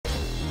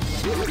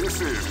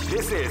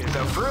This is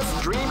the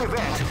first dream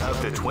event of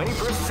the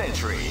 21st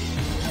century.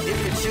 If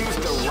you choose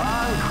the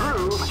wrong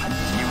groove,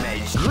 you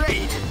may...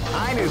 Great!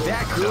 I knew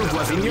that groove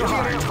was in your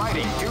heart.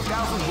 Fighting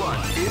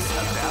 2001 is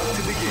about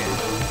to begin.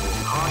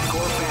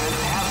 Hardcore fans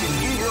have been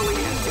eagerly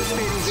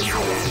anticipating this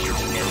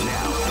event, and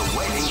now the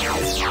waiting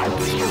is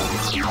over.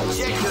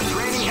 Check your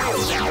training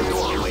heels at the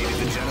door,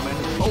 ladies and gentlemen.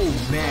 Oh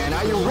man,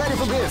 are you ready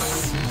for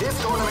this? This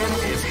tournament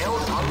is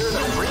held under the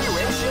free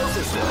ratio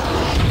system.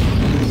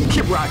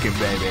 Keep rocking,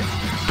 baby.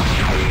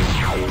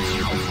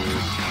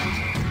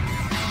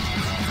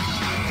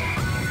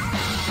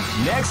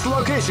 Next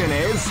location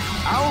is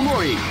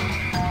Aomori.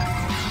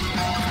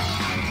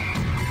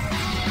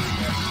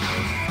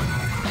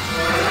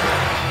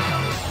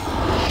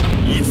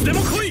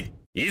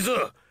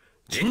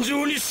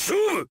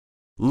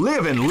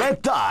 Live and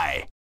let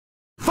die.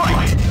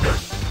 Fight!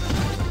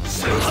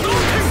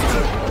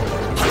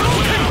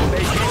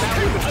 They came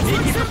out with a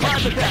sneaky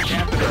surprise attack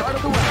at the start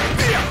of the round.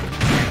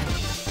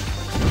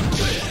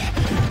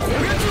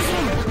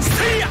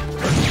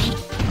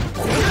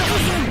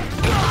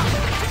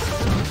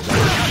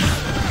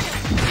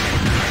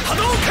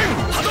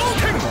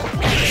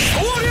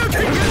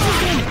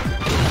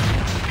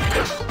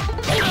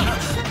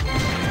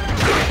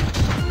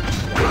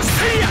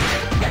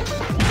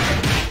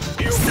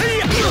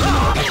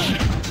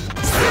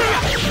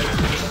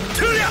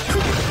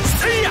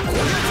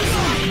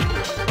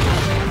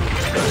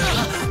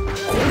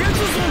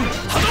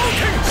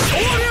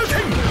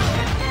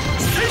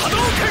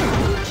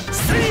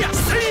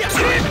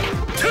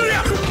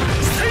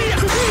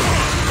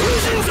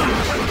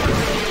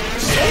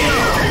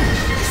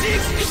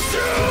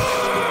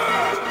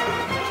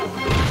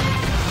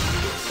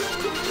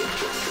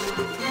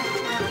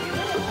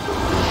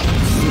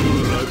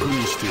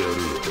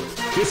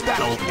 This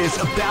battle is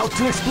about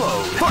to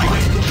explode. Fight!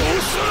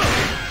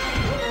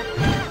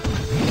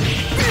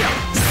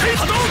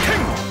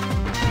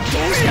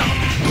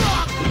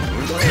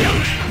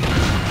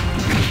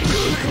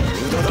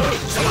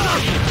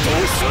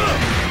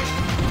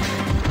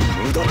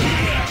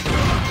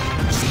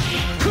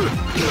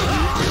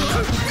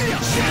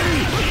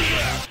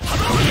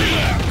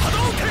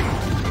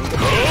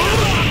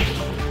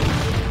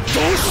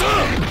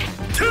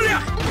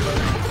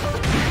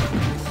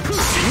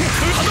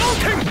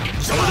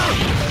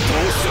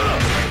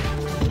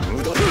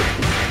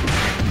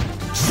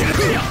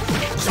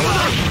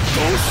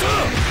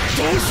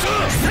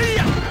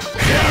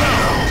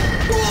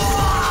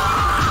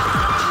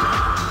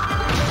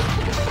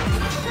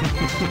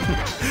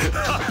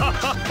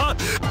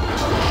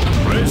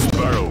 Race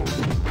battle.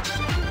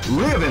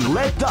 Live and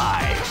let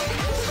die.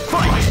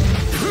 Fight!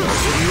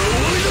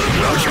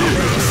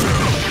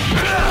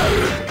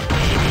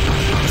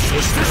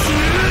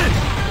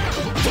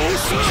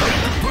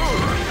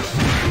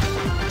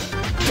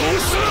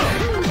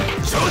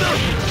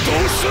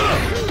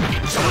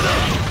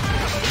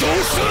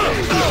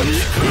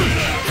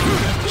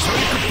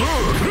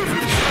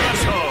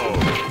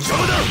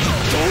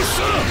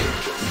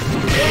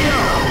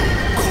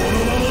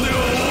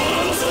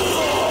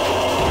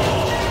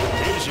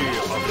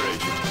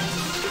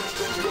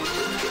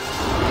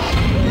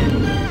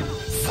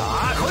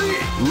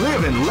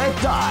 Live and let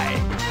die.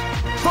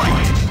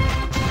 Fight!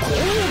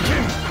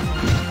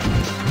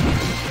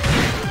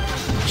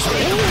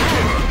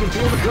 You can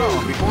feel the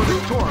calm before the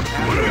storm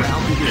after the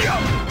round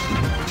begins.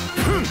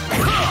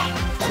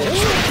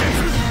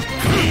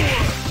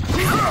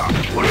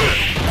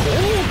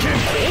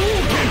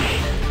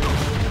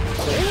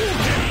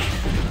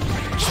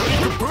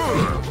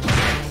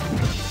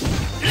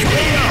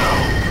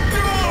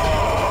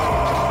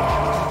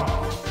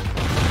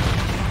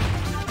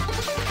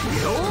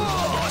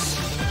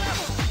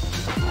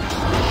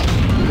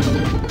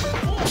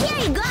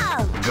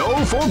 Go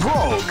for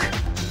broke!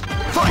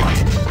 Fight!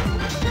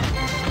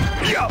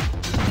 Yup!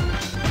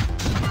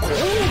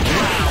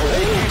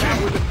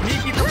 With a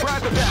sneaky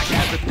surprise attack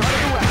at the start of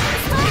the round.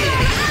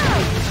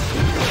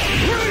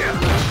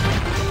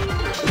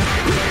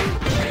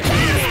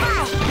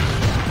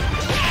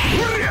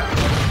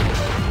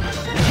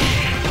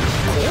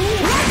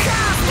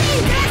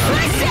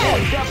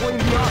 Definitely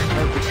the art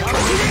of the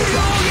counter.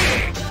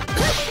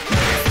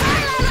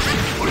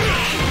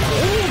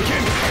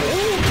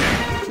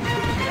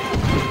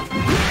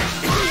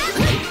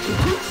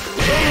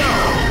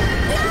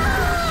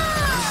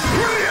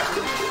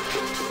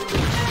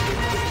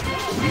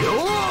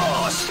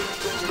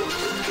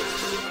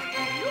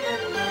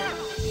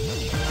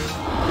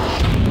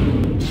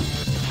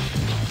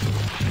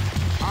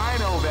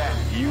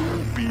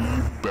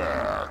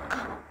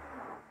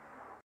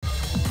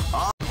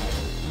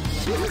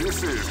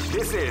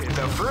 This is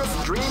the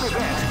first dream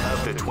event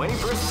of the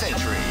 21st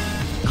century.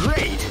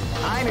 Great!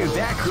 I knew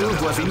that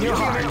groove was in your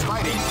heart.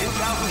 Fighting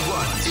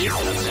 2001 is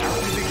about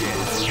to begin.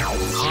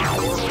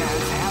 Hardcore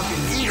fans have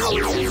been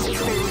eagerly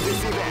anticipating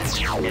this event,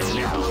 and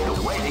now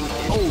the waiting.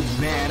 Oh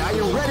man, are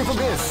you ready for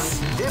this?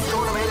 This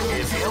tournament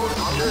is held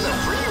under the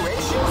free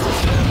ratio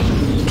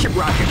system. Keep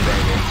rocking,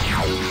 baby.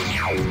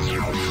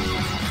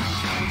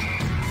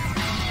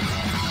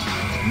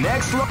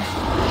 Next lo-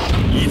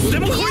 いつで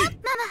も来い。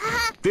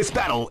 This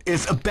battle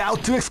is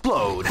about to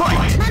explode.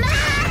 Fight!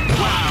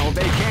 Wow,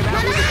 they came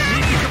out with a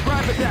sneaky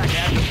surprise attack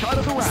at the start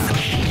of the round.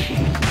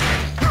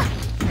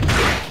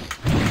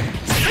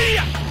 See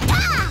ya!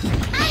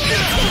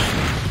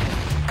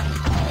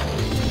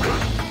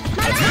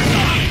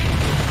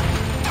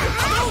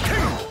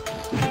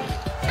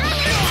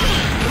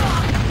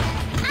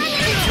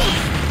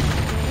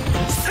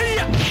 See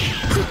ya!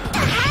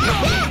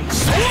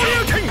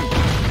 Shoryuken!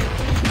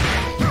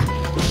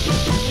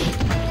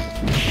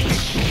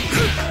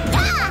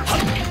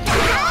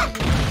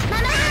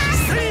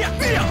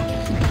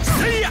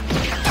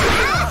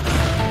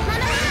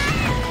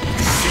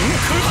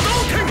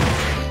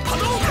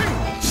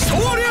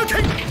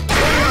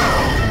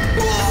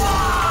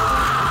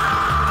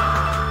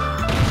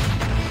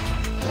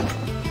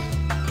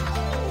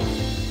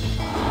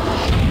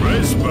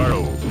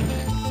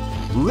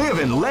 Live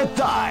and let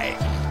die.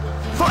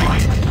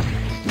 Fight!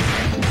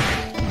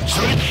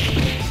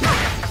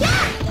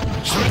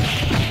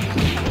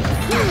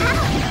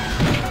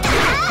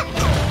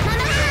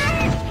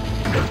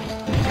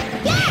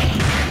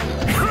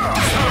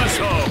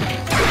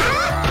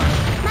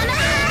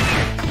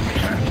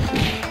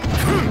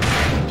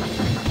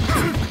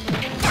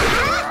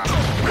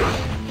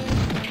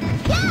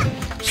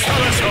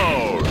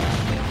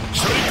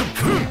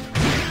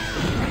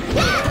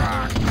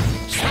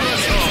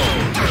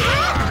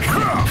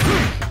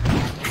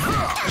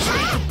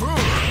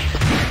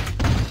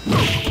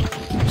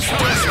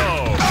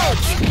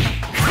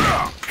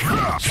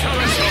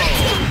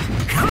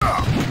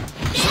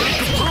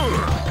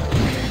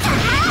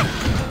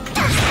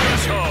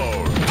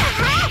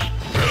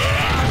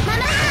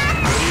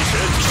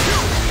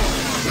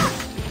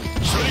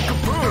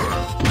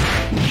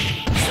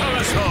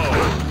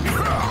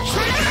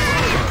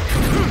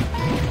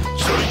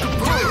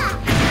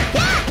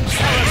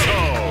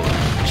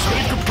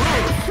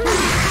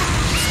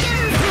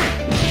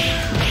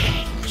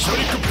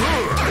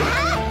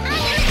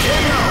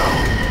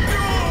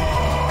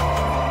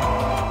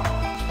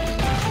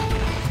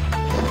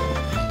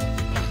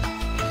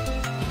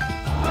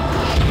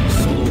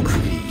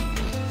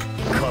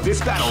 This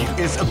battle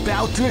is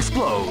about to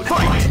explode.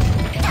 Fight!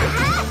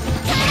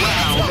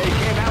 Wow, they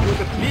came out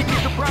with a sneaky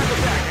surprise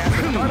attack at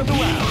the start of the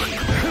round.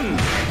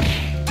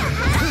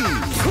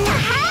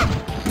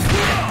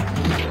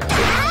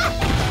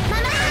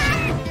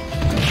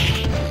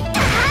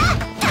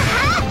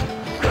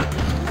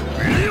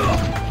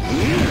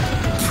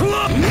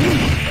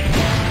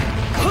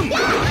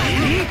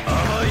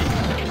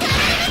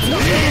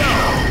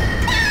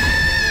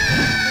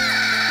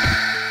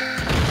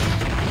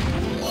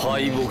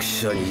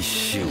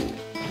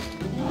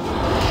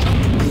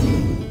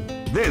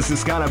 This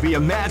is gonna be a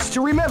match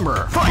to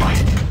remember.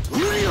 Fight!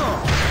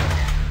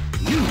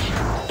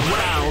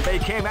 Wow, they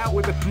came out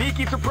with a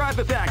sneaky surprise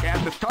attack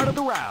at the start of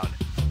the round.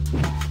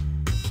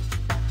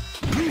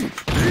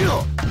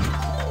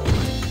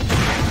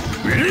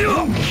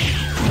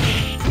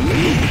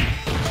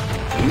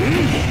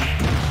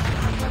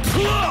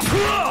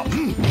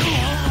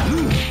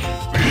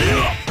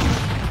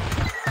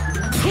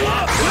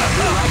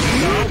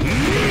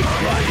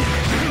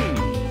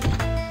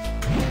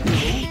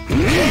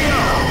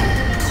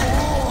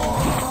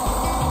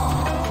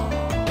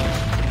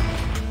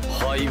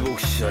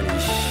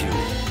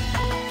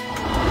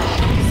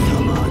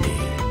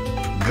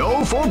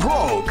 Go for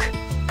broke.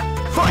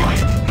 Fight!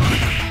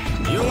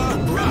 You are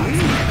broke.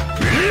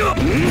 You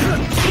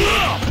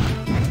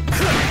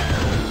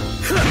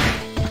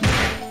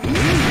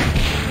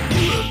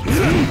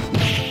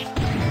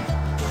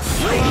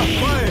are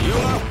fired. You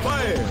are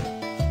fired.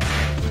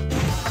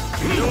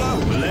 You are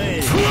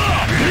blade. You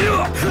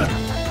are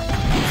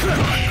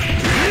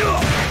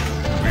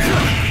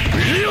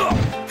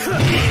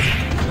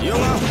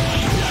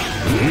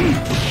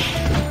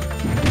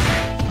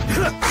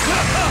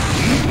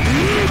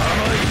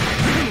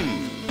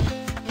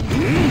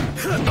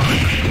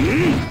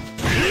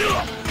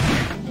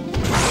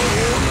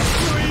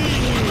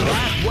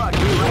what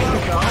you like to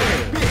call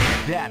big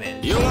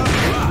damage. You are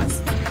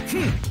lost.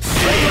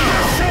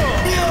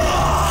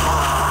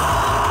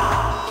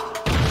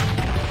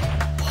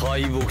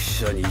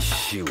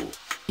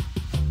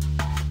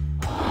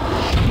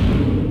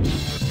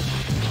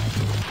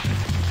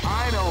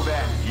 I know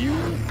that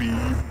you'll be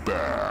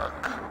back.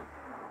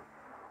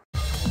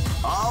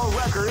 All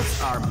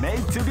records are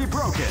made to be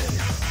broken.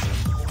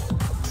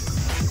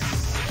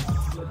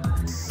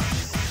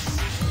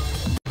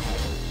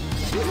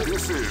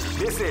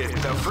 This is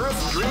the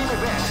first dream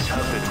event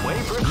of the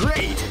 21st.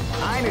 Great!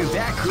 I knew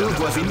that groove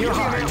was in your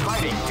heart.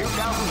 Fighting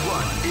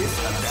 2001 is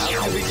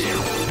about to begin.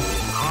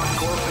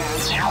 Hardcore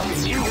fans have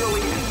been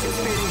eagerly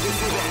anticipating this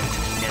event,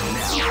 and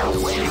now the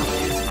waiting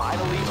is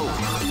finally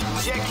over.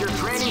 Check your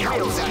training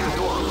wheels at the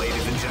door,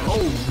 ladies and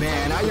gentlemen. Oh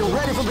man, are you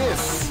ready for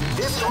this?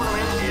 This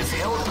tournament is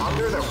held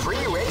under the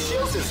free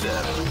ratio system.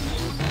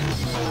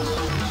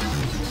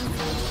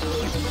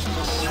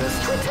 The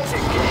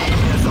strategic game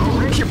is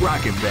already... Keep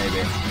rocking,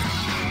 baby.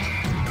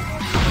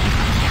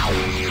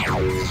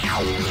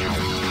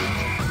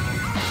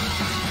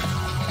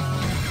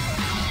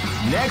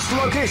 Next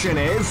location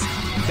is...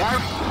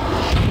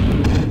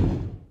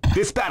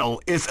 This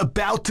battle is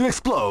about to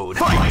explode.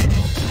 Fight!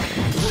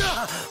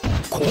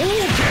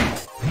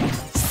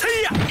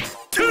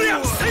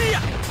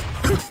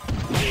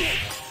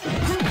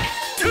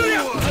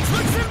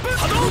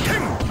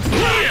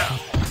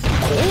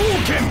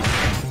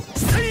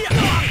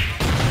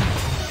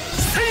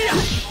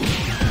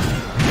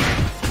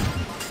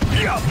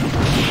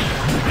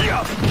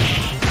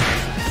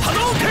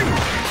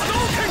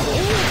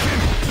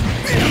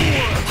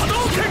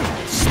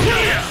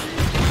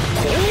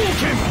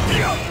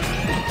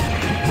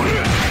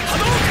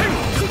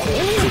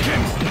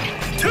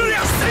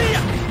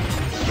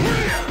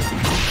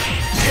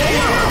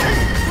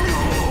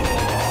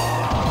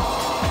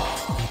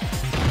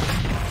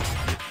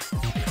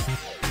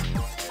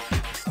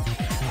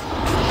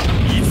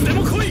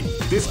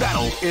 This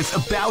battle is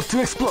about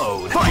to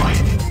explode.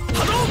 Fight!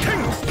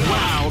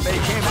 Wow, they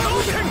came out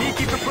with a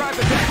sneaky surprise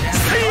attack at the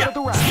start of the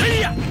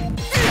round.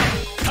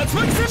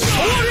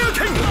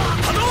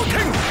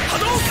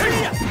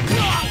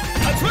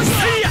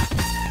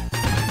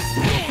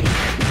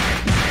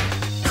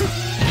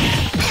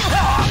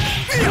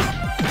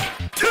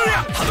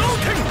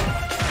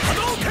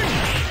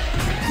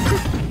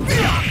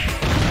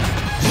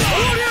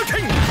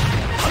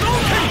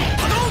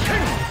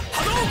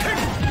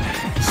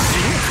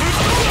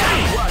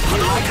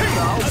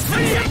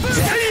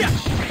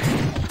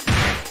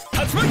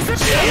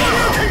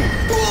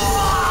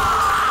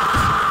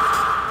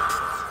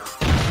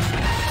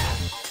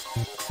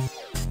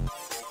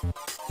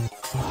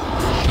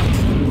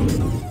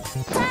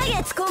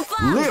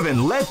 Live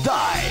and let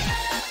die.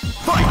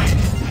 Fight!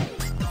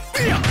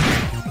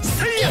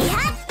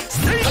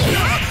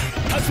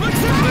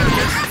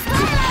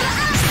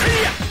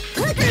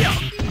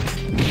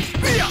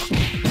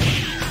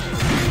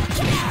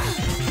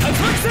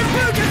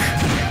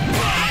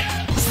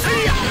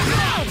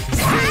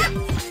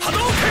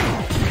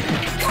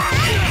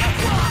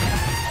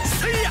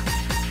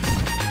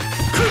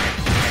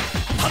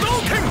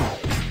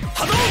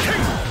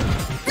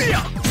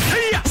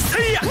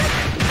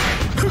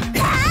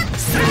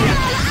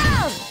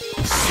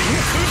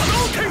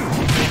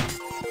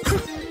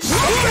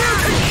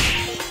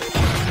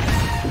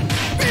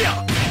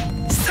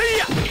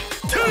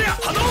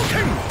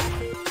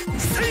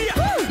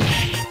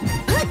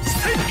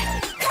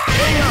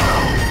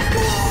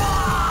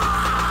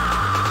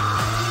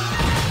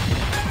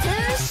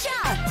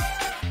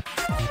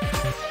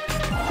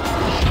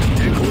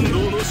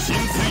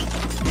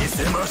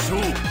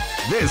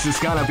 This is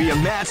gonna be a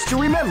match to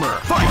remember.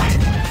 Fight!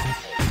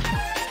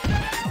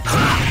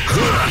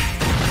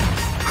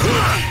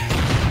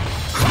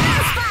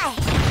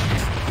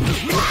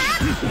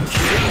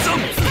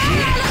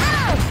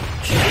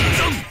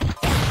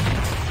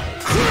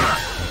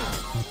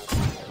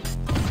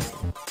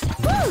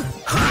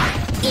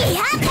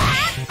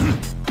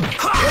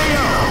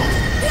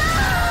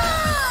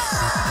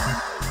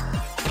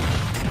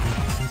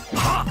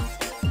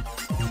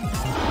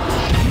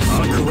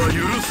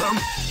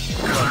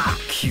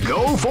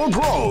 Go for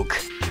broke!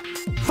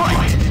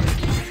 Fight!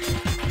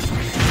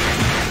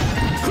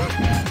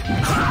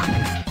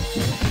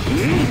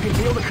 You can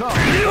feel the calm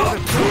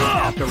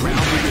as the round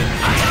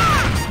begins.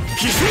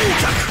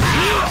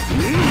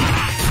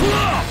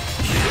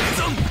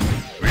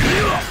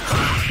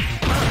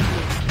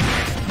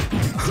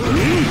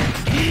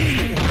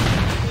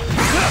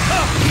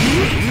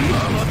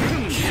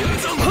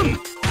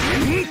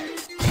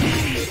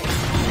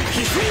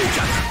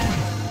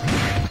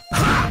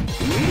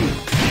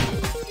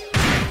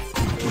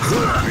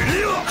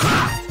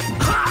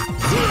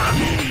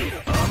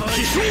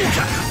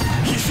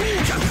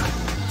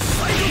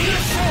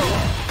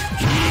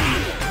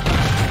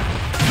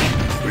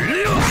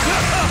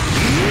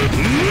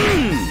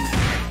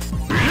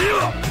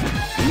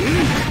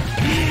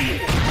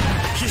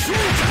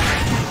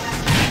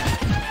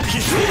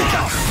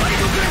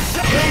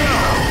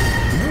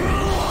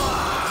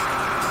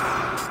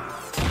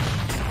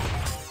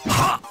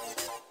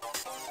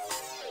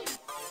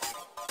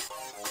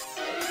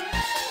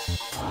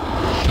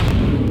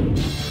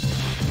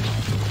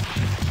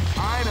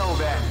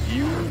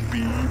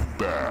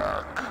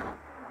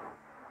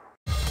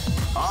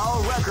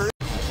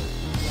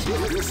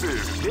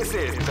 This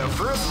is the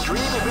first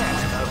dream event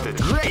of the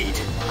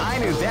great. I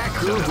knew that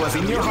groove was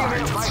in your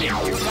heart. Fighting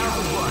 2001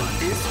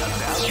 is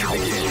about to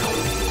begin.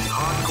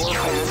 Hardcore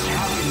fans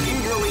have been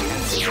eagerly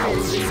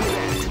anticipating this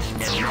event,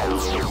 and now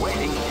the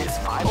waiting is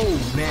final. Oh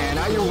man,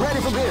 are you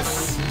ready for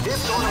this? This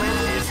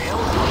tournament is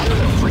held under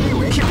the free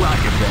range. Keep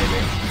rocking,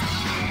 baby.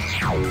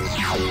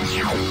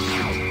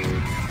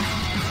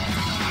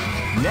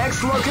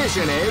 Next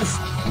location is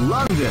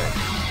London.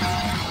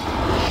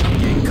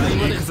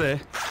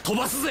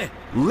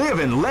 Live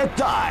and let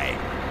die.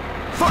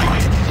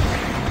 Fight!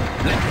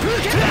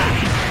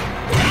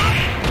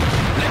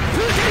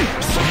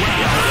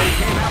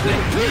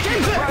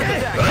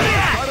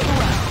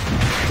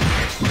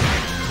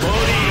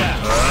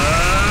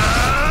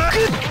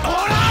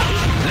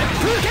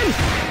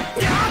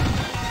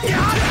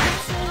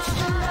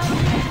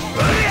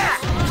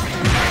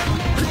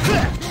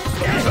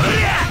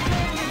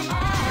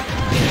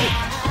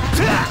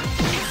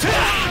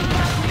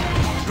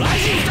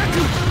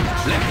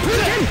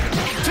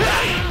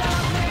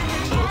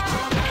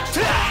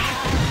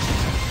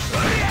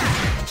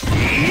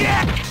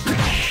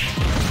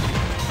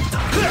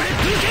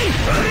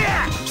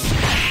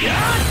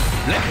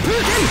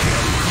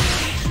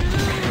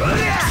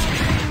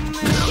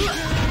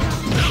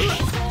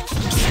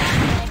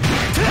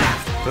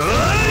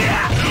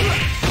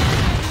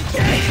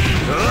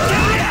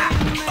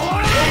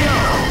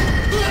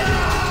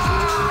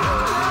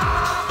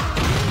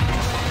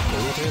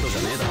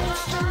 Here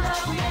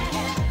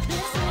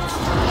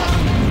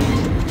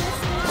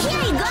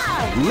you go!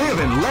 Live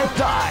and let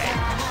die.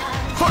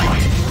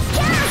 Fight!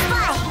 Counter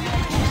spike!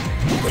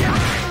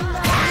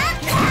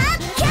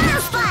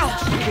 Counter spike!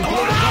 You can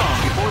feel the calm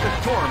before the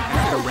storm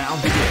as the round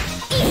begins.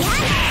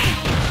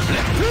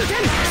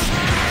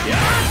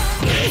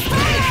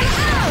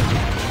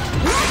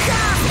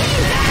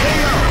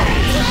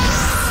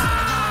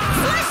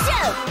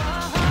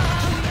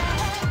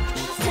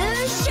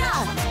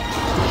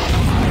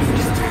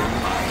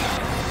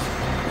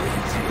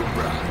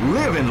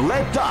 Live and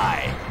let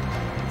die.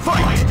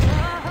 Fight!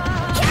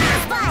 Counter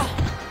spike!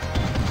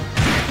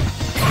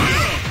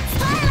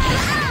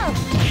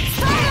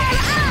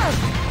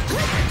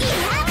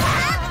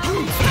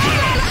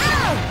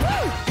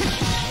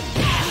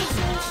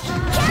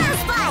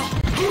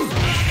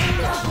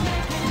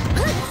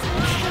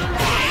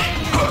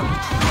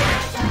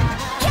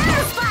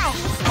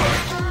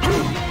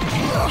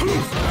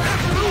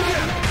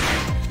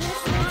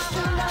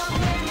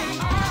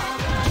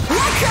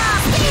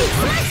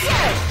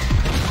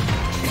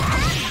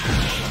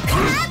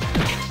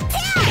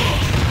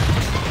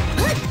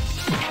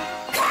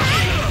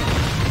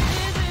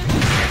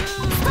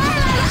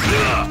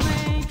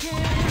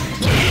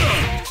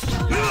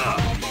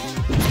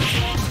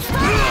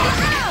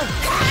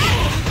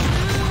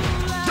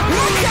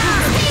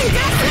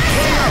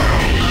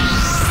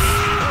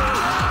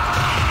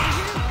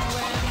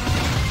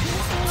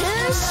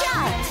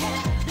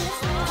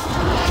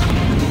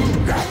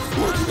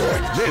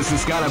 This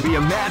is gonna be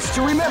a match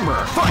to remember.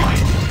 Fight!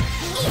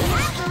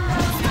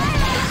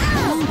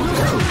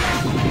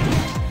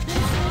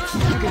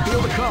 You can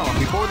feel the calm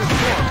before the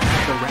storm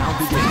as the round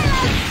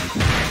begins.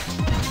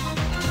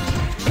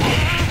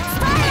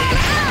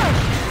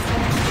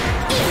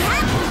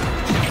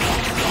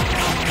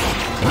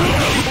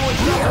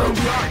 The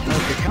art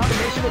of the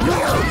combination of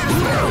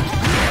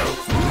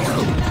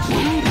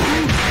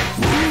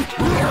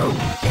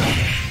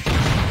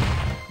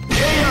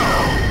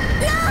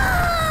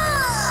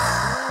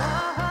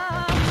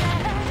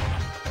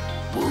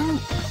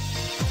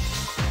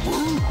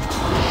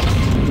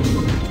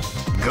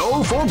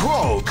Go for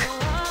broke.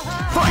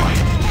 Fight!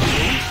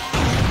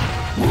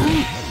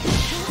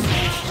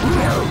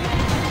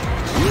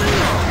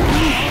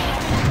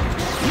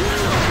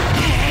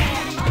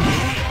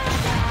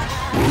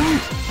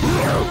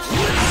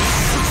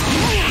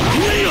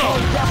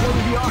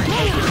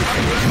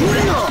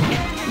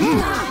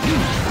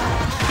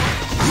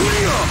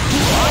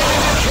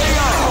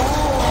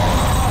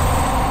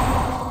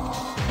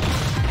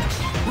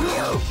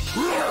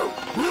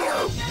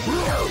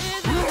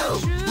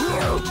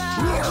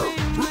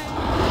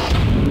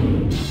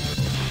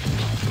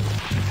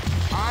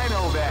 I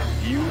know that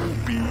you'll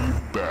be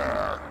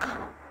back.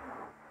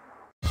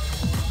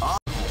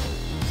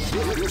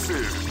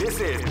 This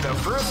is the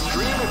first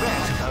dream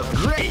event of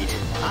Great!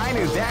 I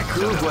knew that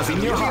groove was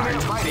in your heart.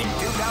 Fighting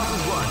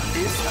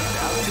 2001 is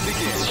about to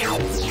begin.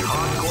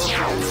 Hardcore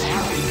fans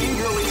have been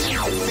eagerly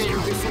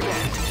anticipating this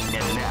event.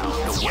 And now,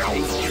 the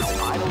wait is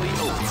finally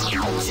over.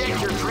 Check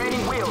your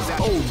training wheels out.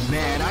 Oh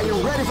man, are you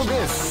ready for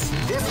this?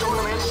 This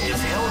tournament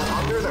is held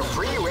under the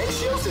free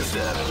ratio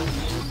system.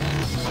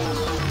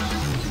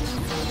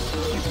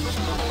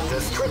 The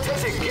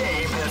strategic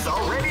game has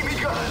already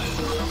begun.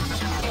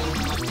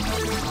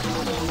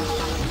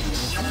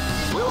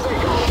 Will they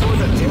go for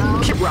the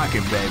down? Keep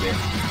rocking, baby.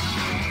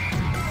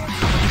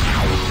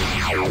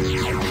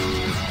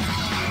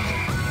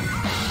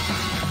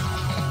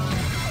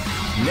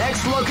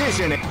 Next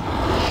location.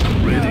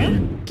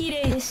 Ready?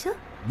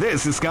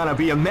 This is gonna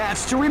be a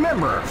match to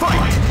remember.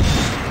 Fight!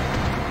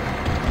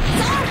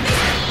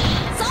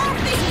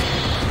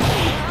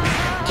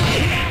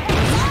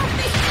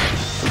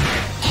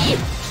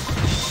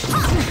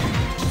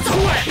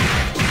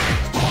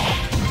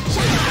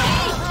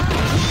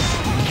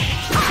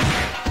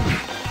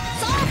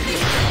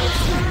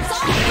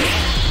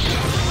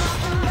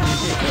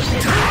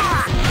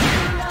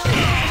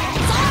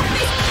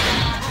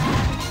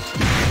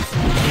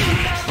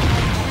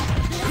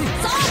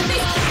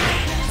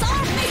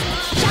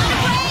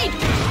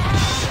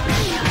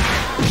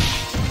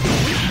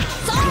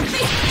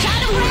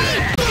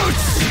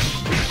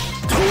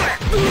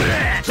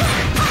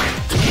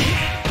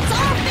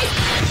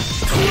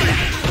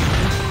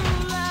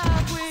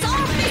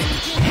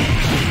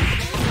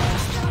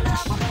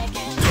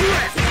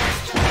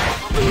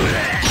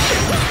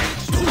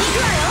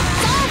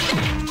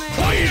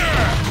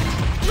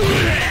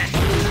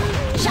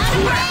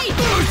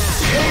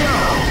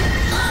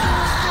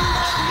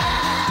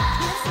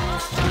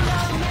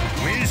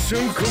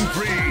 Mission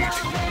complete.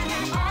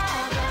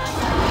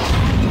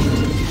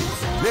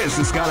 This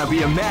is gonna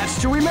be a match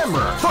to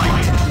remember.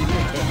 Fight!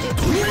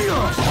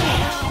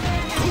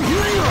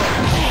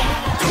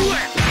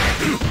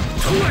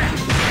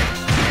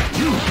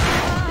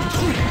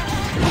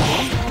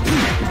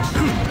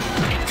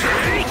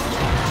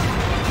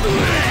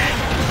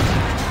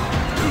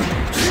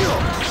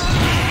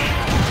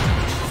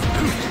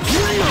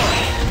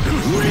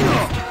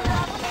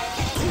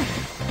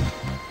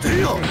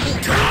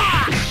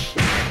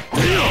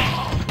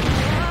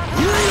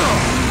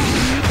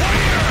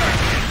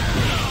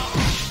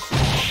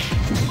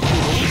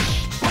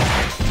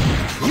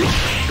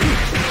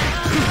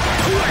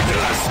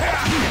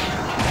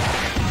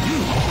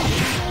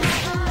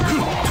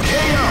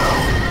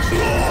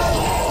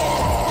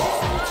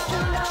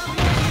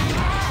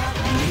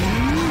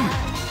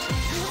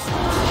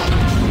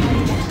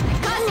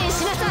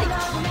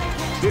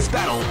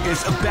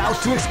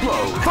 about to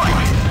explode.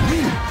 Fight!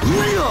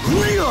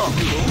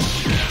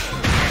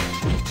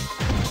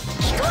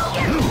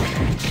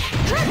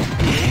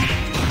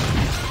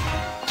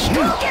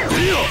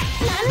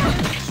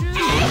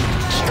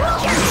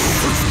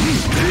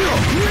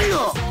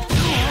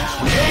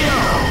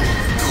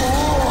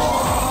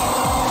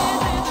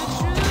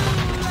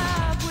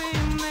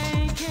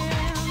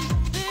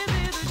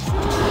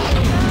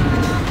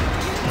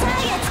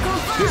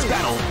 This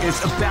battle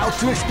is about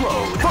to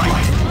explode.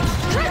 Fight!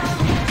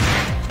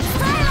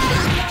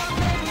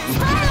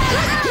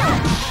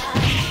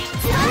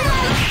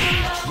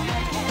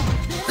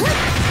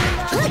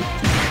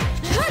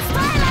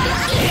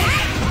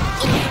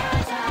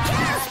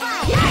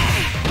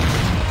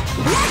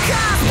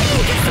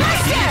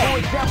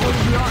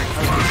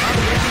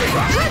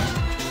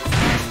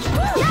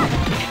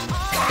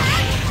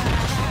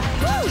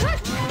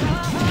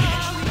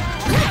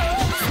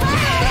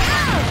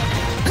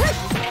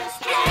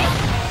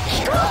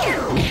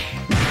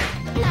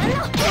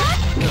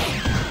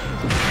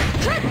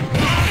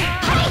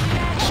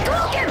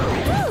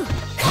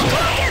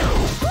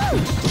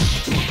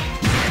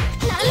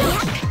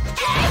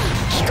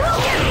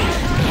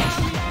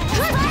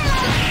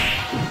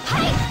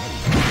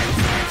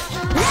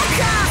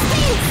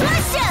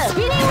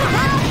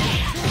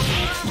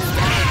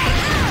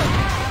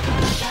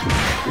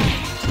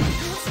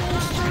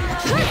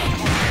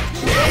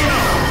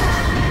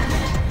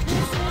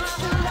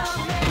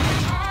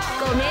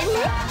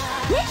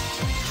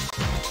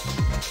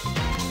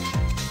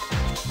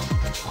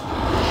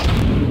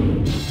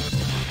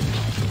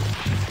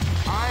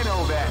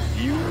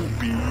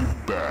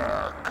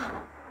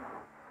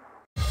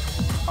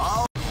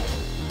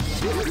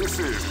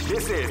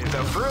 This is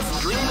the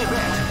first dream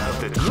event of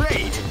the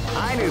great.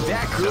 I knew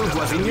that groove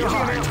was in your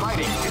heart.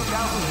 Fighting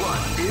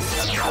 2001 is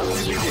about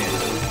to begin.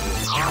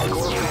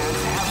 Hardcore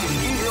fans have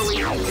been eagerly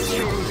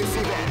anticipating this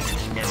event,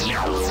 and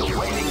now the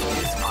waiting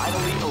is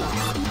finally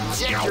over.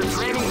 Check your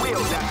training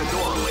wheels at the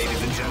door,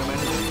 ladies and gentlemen.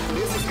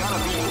 This is gonna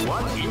be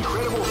one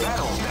incredible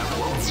battle that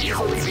won't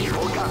easily be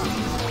forgotten.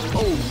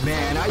 Oh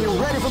man, are you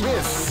ready for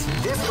this?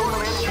 This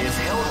tournament is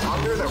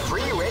held under the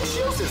free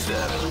ratio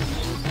system.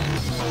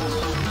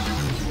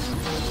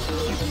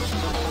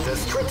 The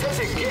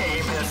strategic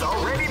game has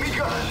already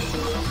begun.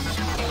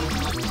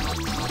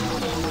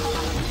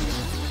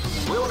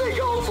 Will they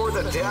go for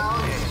the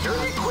down and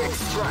dirty quick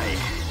strike?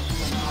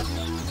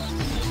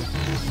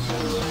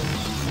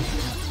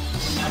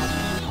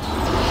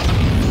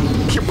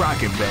 Keep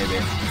rocking, baby.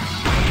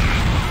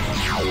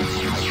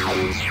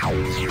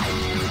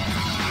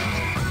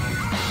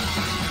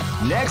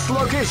 Next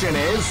location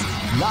is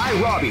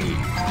Nairobi.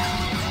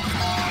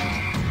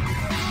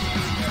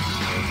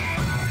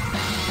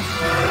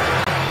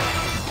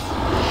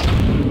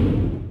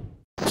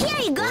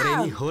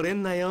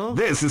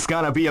 This is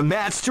gonna be a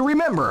match to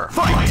remember.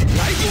 Fight! Wow,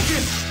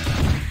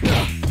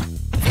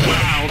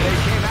 they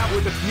came out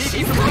with a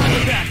sneaky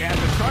surprise attack at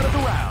the start of the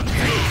round.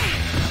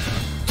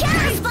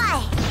 Counter spy!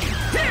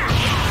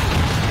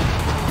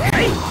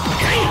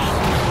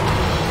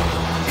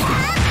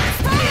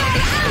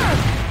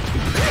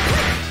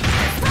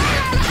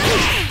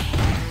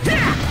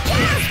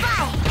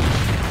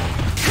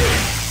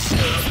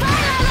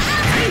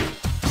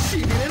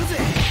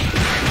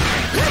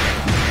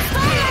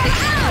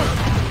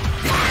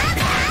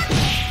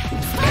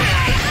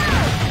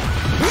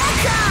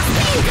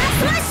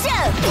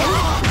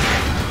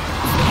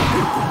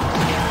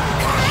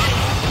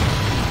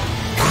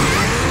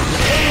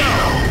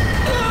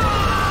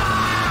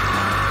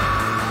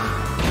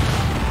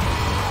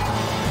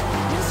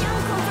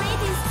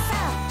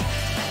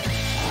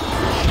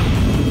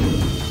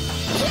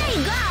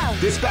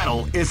 This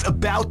battle is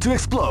about to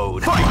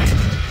explode. Fight!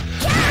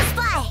 Counter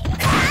spy!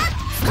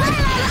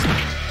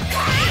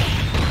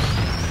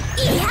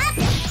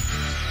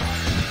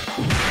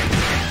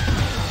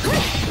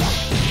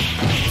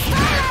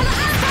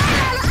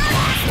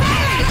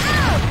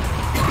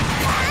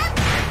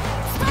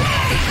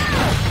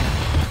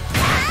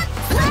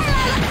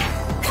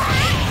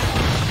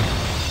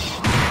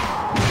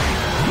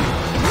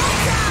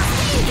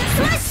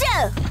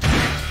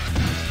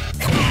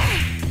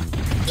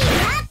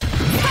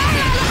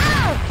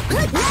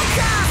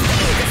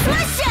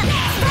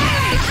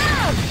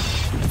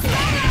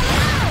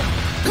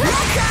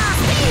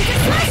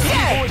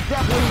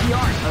 Definitely the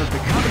art of the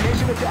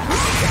combination attack.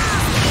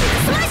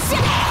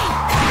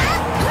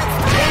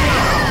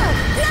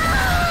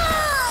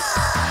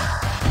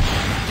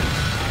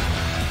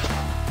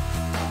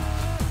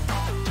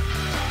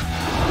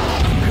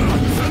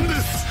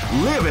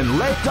 Live and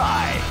let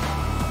die.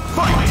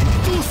 Fight!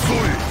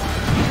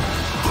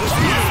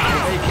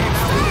 They came out with a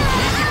sneaky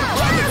surprise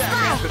attack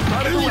at the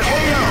start of the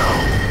round.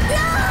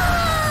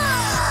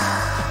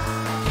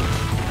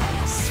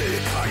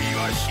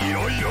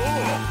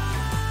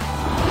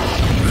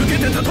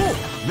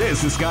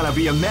 This is gonna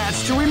be a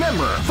match to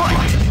remember.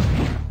 Fight!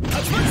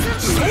 Before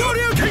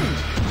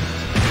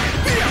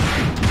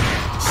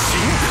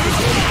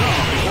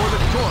the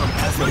storm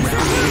has been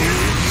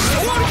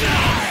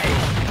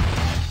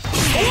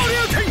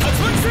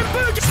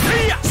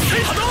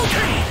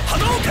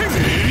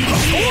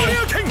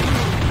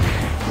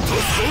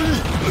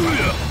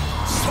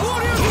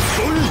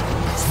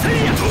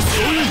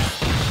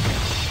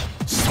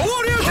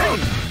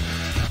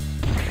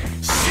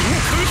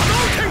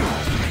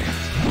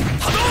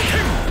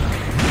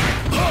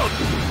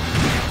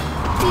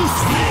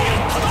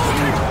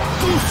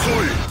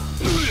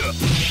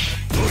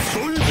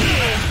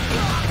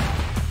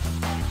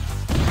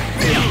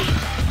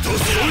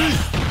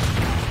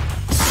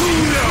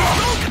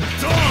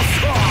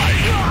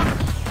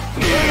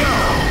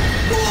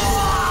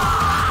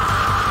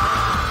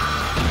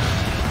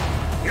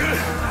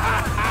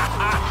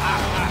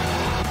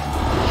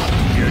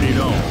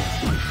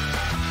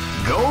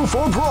Go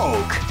for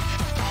broke.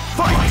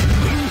 Fight!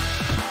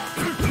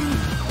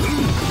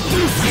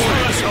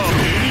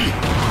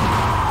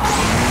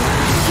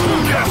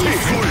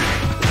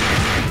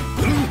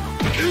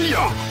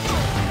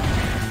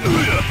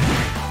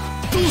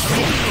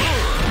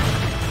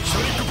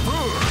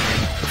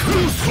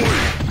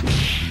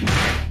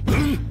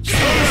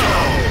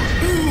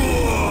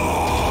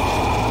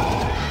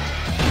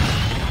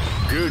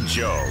 Good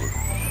job.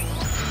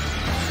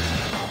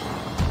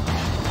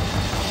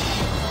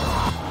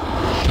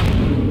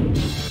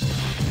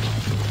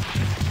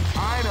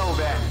 I know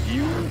that.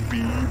 You'll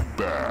be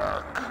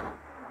back.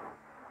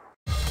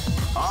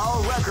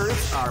 All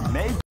records are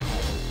made.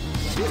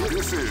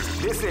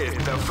 This is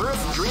the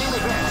first dream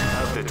event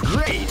of the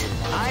great.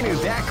 I knew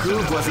that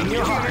groove was in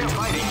your heart.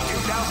 Fighting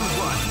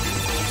 2001.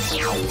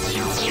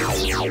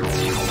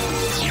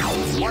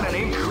 What an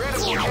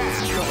incredible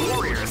cast of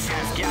warriors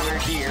has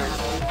gathered here.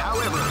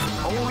 However,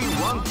 only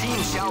one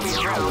team shall be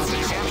crowned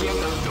the champion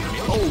of the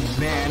million. Oh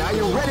man, are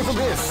you ready for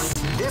this?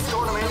 This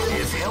tournament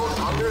is held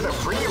under the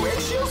free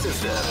ratio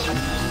system.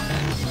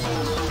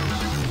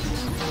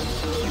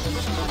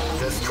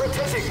 The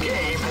strategic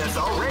game has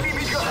already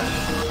begun.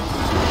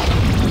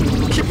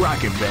 Keep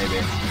rocking,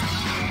 baby.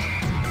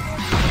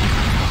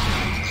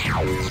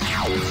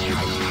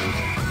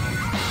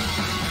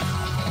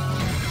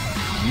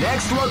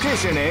 Next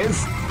location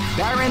is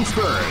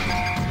Barentsburg.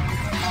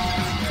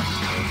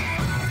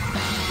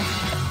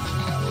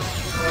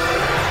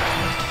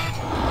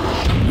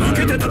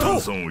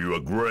 Dance on your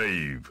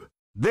grave.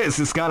 This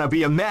is gonna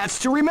be a match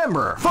to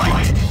remember.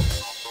 Fight!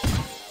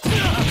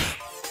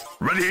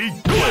 Ready?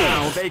 Go!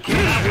 Wow, they came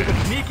out with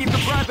a sneaky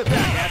surprise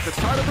attack at the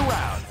start of the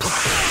round.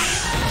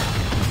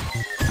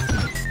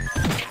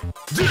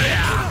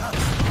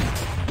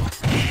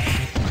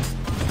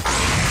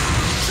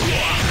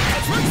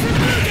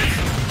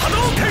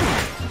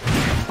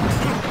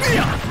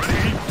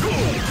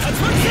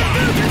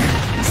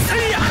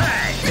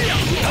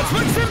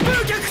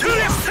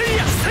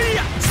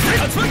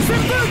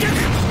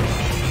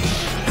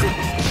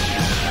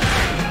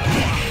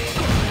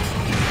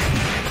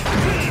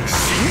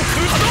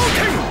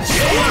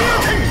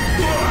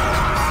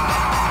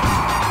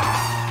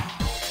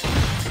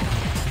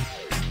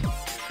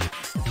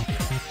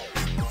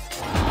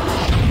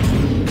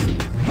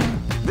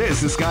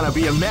 This is gonna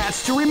be a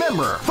match to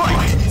remember.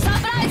 Fight!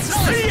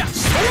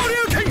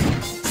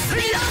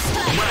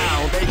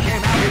 Wow, they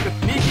came out with a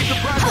sneaky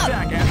surprise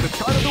attack at the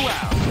start of the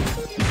round.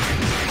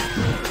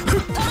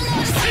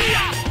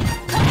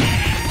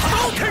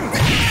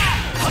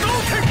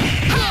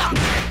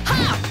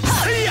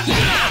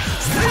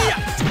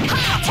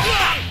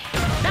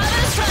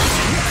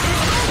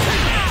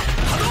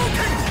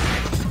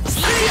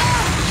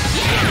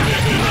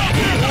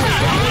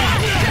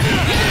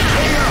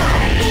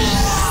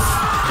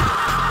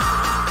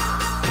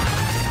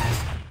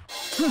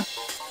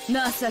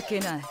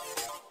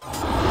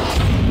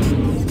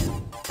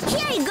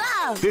 Here you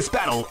go! This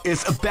battle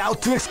is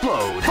about to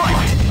explode.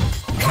 Fight!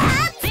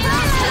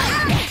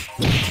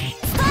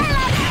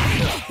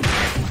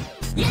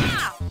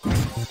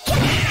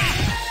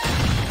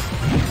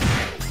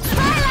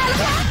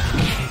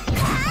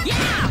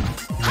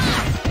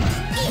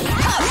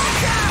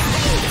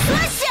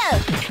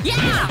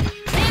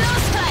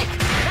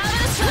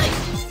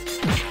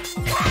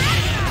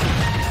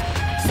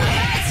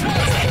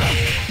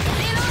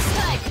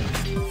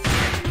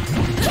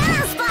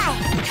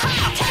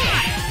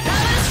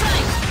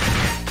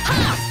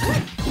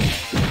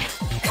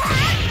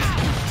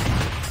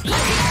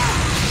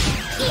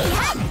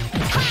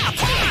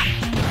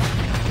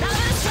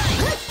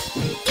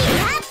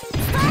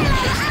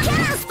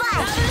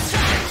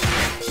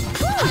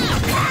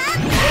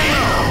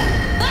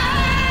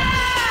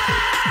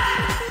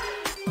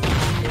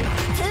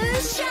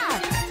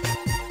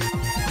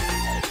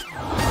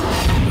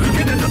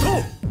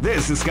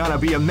 This is gonna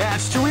be a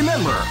match to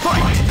remember.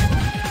 Fight!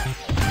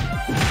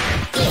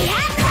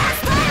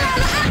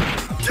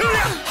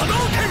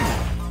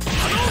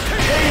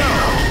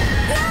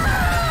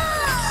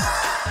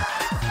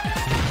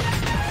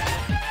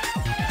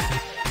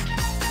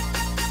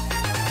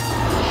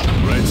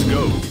 Let's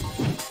go.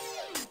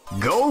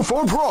 Go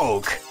for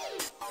broke.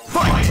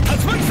 Fight!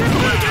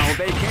 Wow,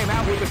 they came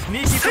out with a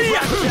sneaky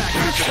surprise attack.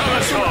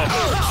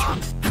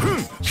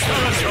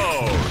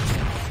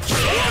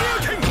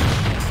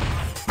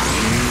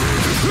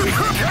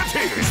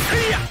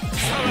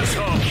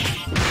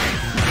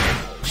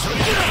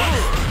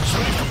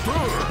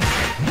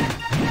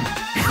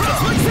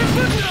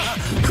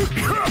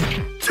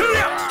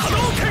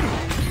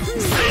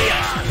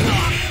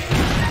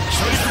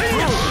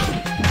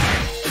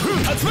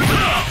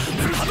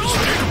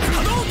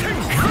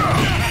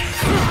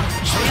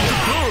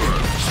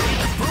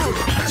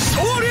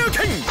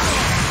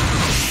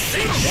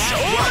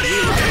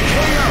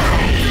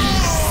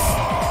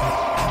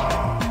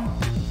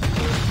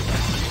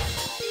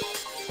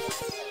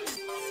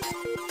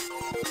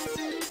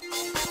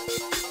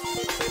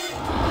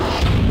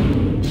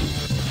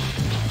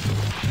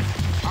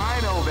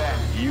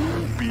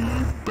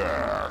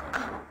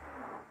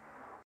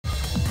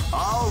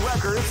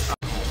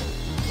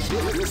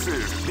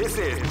 This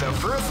is the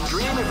first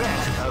dream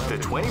event of the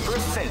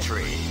 21st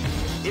century.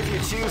 If you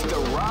choose the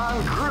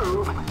wrong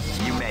groove,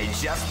 you may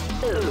just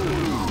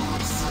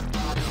lose.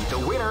 The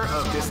winner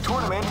of this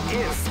tournament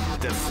is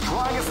the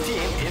strongest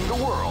team in the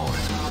world.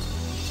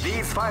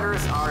 These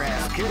fighters are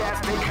as good as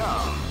they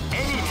come.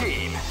 Any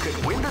team could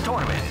win the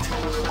tournament.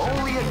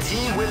 Only a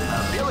team with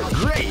ability.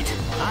 Great!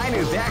 I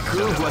knew that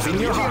groove was in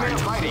your heart.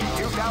 Fighting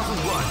 2001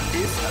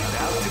 is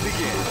about to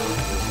begin.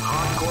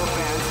 Hardcore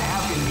fans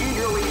have been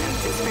eagerly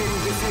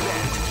anticipating this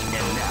event,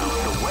 and now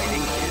the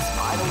waiting is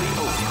finally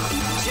over.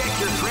 Check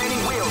your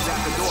training wheels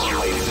at the door,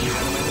 ladies and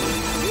gentlemen.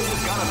 This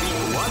is gonna be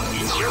one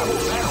incredible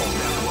battle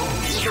that won't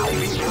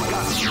easily be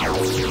forgotten.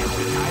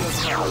 The time has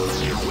come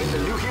with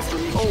the new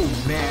history. Oh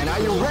man,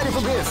 are you ready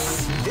for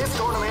this? This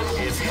tournament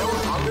is held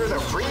under the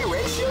free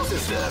ratio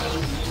system.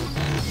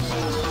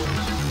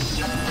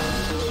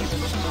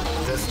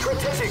 The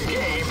strategic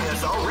game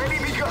has already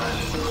begun.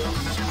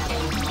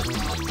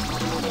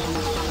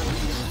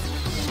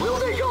 Will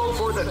they go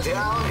for the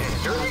down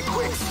and dirty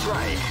quick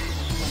strike?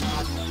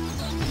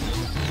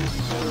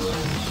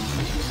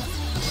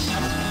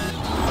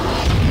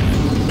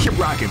 Keep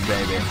rocking,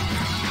 baby.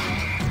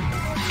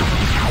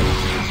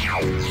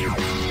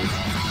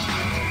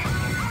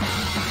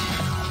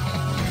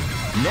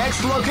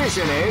 Next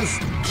location is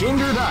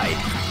Kinderdike.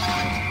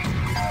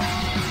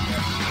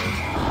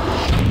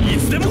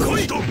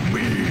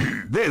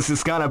 This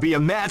is gonna be a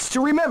match to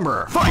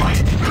remember.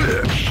 Fight!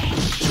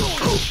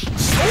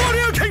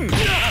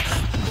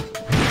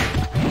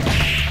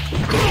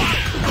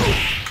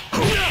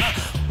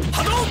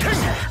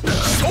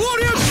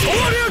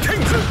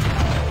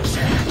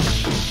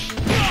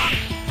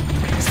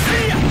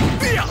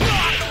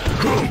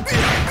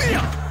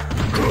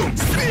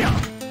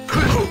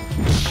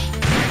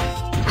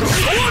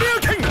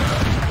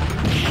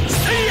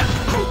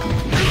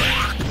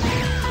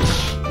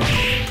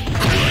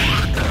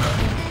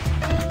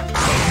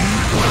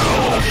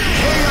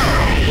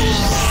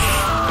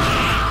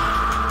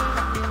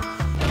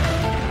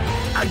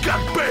 I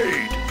got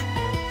bait!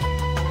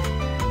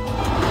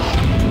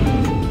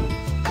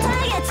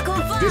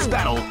 This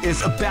battle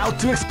is about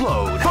to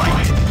explode.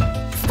 Fight!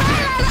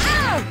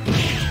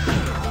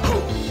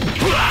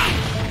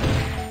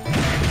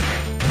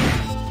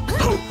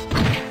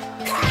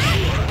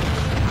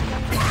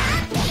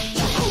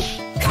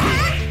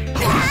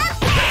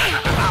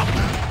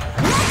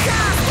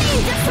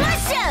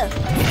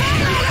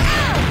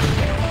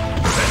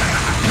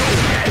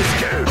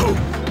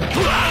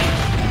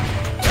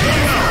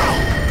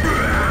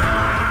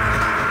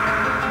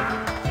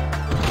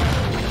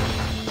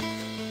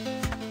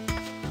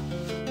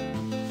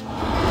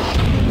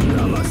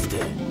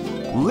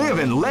 Live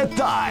and let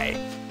die.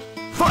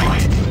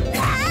 Fight!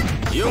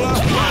 You are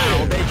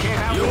fire! They can't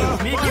have You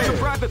are me fire!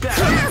 surprise attack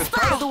at the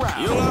start of the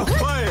round. You are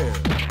fire!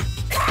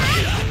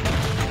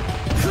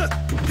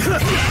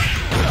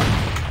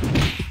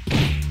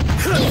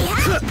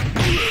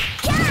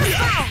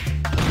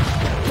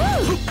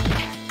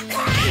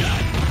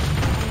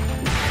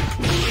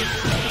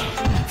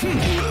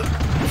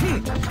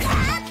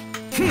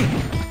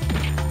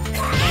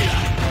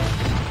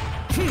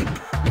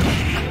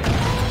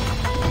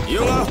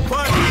 You are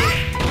fire!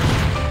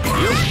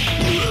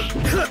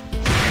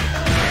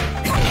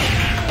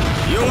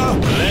 You are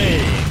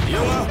flame! You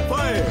are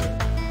fire!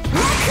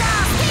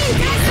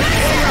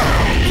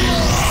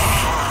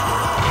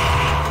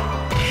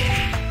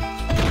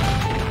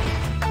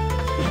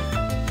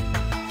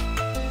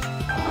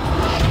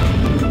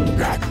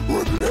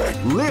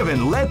 Live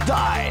and let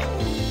die.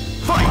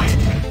 Fight!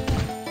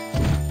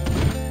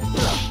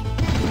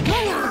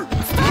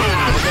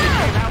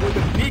 Out with a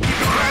sneaky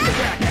surprise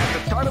attack at the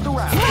start of the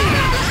round.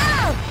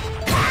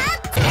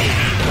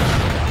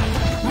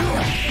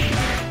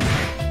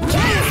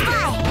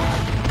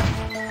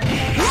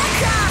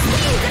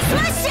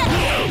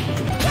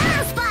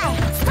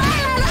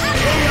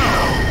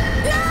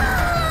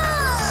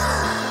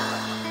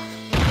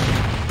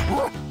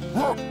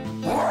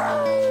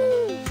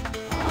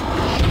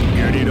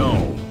 Get it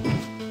on!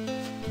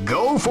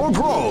 Go for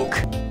broke.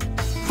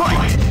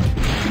 Fight! They came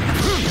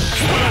out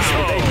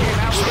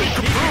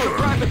with a sneaky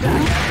surprise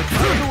attack at the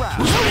start of the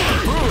round.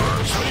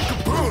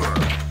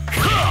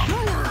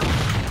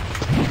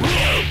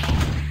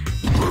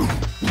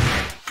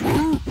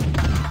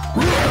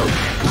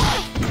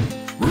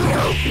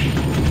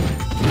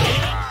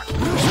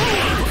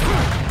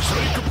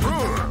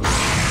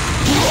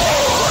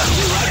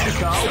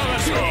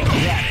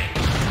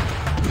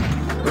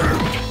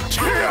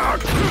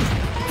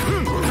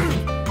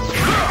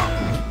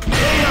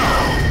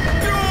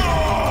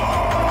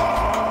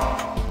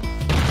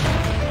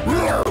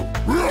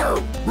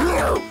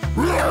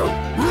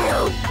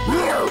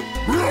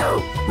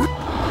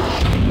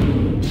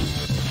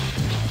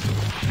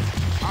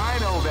 I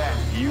know that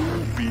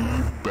you'll be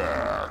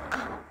back.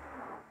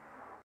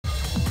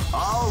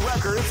 All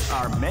records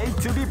are made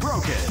to be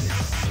broken.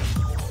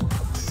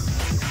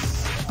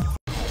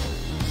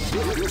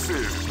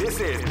 This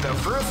is the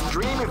first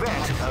dream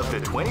event of the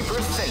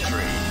 21st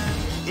century.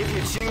 If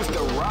you choose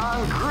the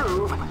wrong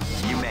groove,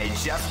 you may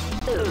just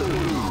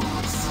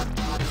lose.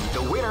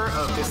 The winner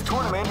of this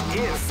tournament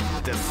is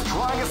the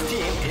strongest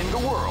team in the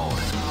world.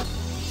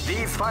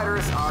 These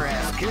fighters are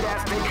as good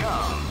as they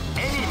come.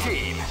 Any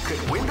team could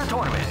win the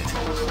tournament.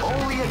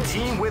 Only a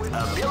team with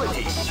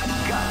ability,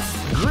 guts.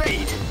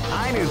 Great!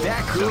 I knew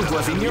that groove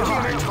was in your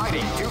heart.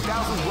 Fighting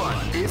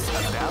 2001 is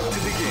about to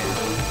begin.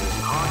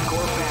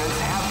 Hardcore fans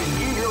have been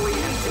eagerly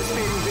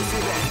anticipating this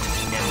event,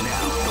 and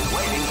now the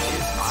waiting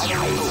is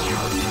finally over.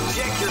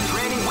 Check your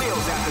training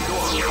wheels at the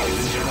door,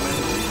 ladies and gentlemen.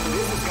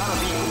 This is gonna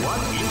be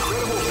one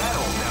incredible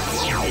battle that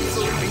won't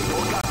easily be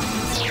forgotten.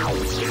 The time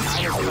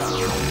has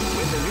come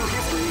when the new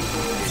history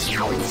is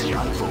going to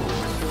unfold.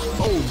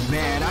 Oh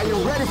man, are you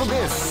ready for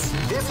this?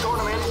 This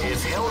tournament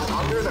is held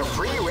under the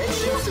free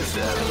ratio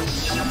system.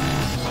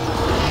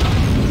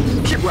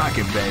 Keep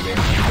rocking, baby.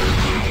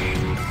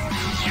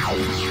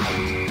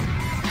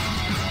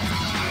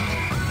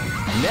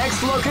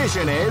 Next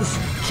location is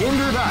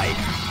Kinderdijk.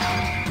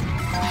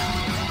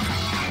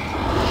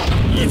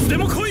 いつで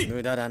も来い。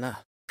無駄だな。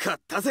勝っ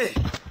たぜ。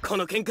こ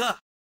の喧嘩。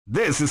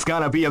This is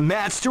gonna be a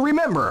match to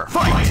remember.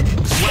 Fight!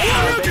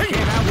 Wow, they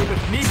came out with a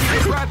sneaky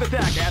surprise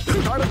attack at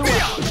the start of the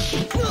round.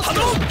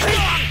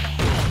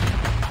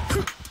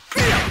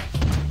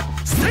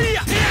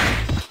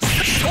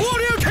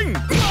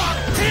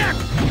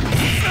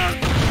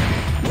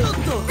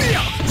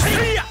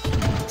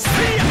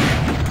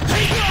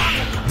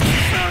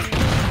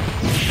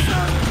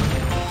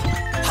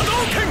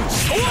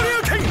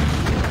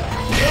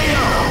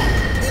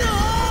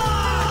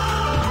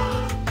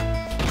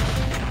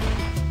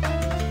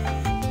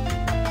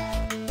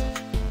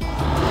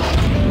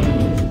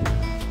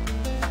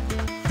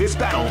 This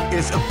battle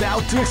is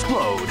about to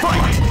explode.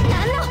 Fight!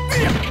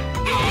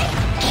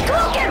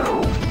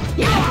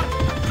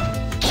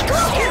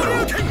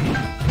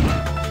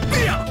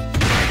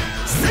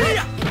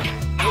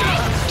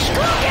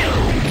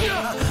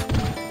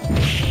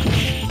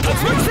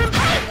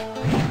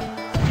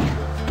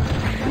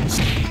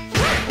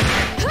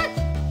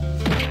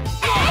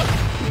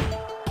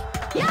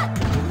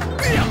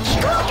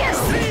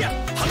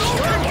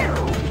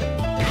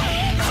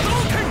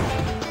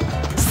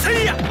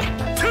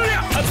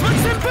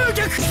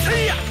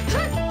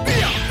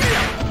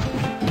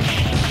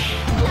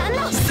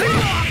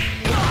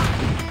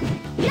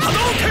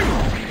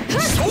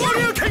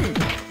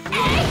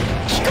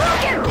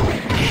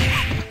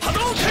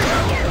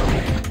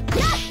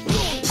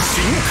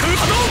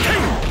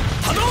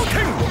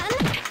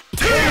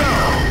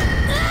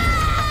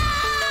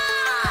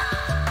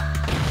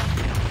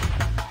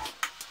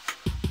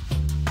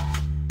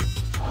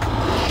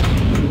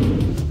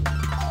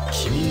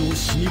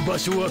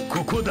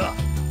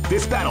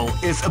 This battle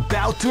is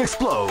about to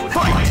explode.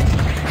 Fight!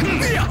 Here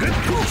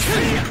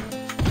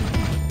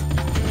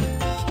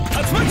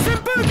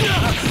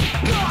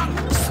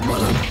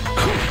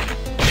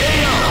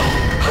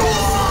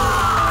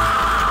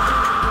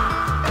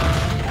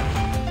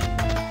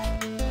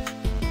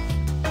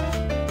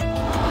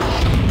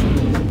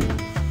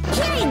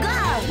you go!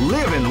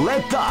 Live and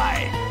let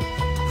die.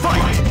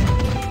 Fight!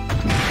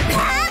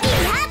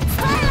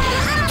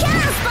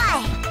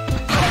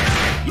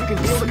 You can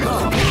feel the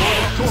calm before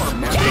the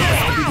storm as the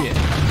battle begins.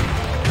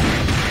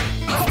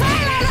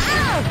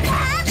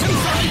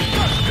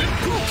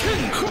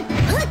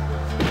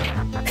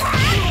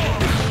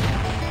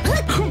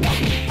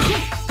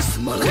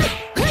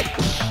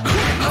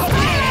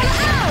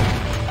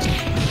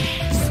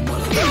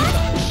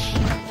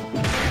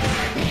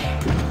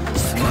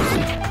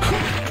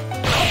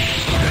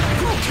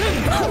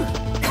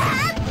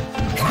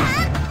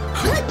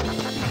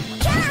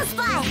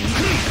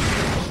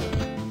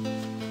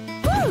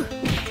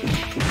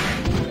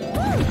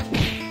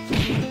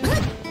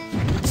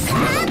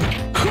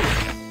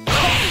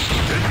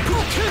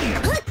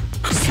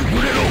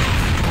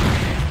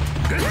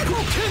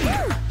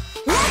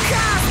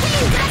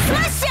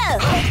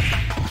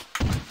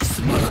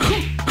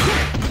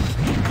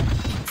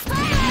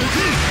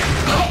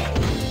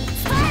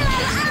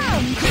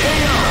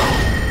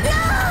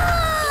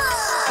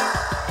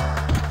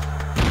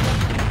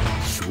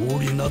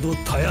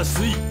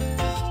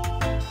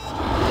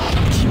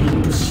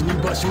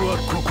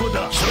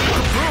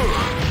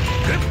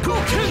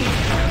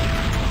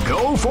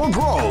 Go for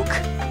broke.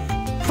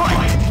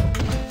 Fight!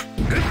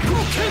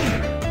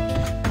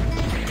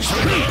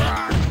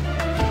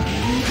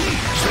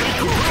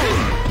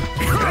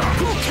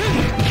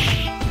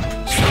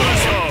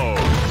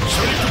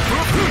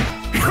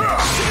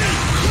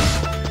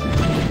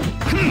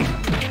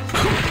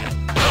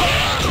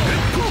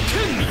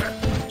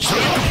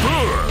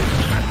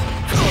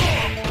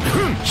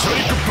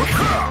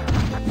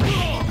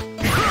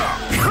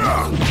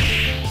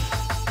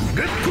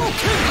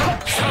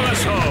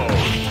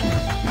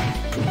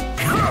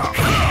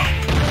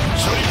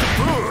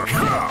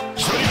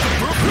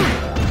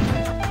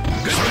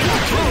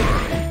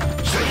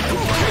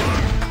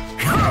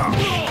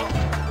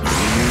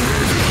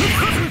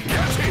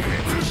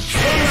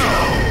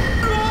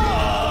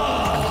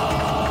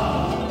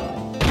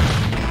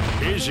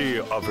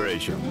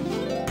 しょ。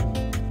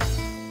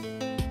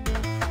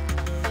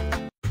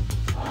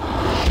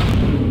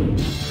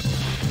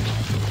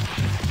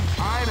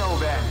I know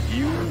that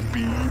you'll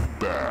be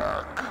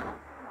back.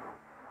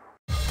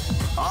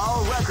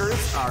 All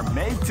records are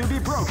made to be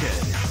broken.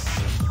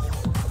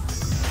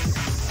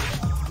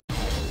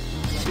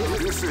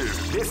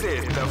 This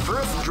is the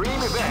first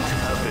dream event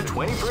of the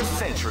 21st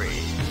century.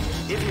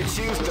 If you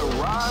choose the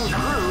wrong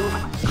groove,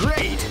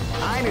 great!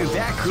 I knew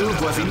that groove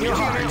was in your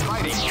heart.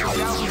 Fighting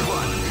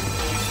 2001.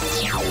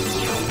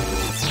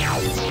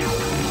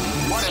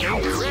 What an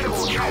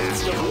incredible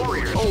cast of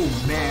warriors. Oh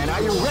man,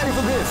 are you ready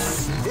for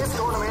this? This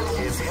tournament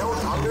is held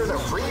under the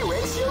free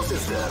ratio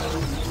system.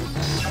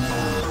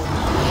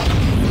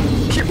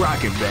 Keep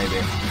rocking,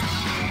 baby.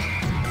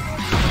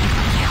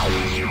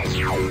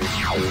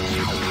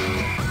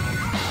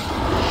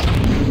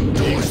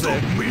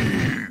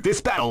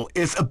 This battle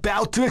is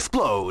about to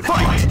explode.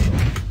 Fight!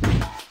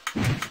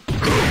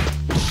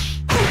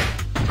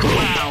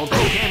 Wow,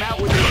 they came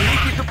out with a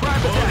sneaky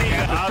surprise attack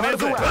at the start of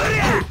the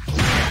round.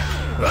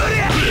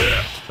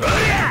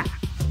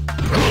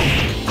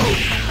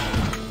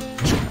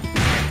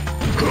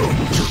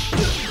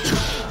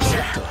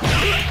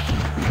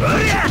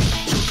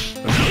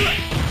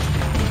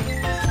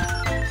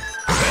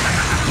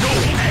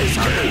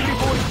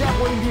 Before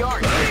exampling the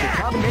art of the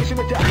combination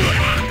attack.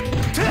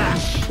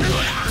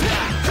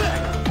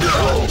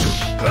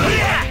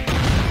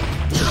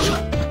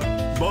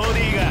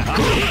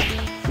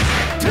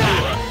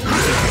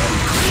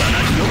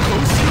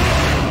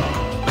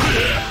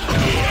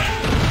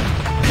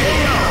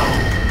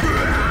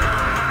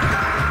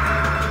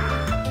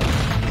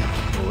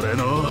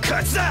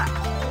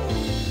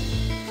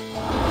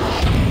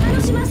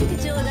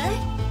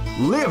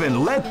 Live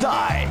and let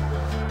die.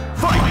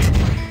 Fight!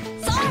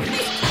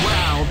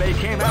 Wow, they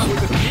came out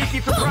with a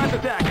sneaky surprise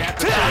attack at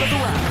the start of the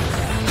round.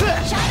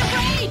 Shadow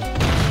Blade!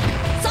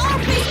 Soul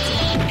Fist!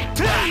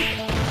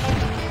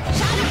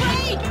 Shadow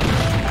Blade!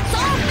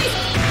 Soul Fist!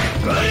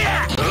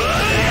 That's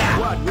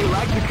what we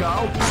like to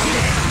call KO!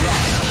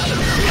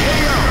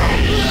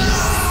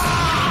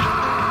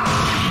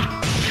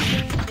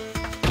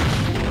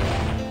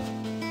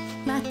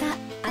 また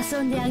遊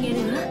んであげる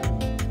わ。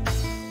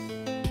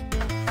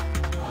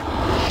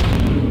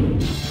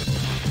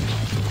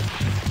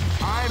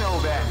I know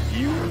that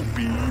you'll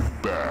be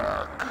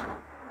back.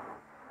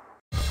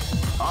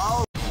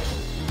 All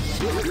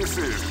this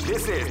is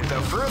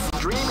the first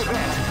dream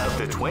event of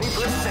the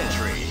 21st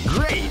century.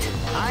 Great!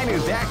 I knew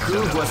that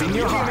groove was in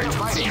your heart.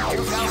 Fighting 2001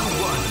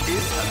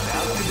 is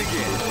about to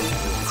begin.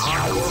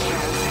 Hardcore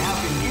fans have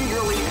been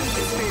eagerly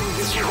anticipating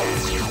this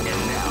event,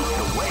 and now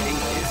the waiting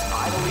is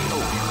finally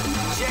over.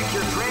 Check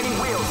your training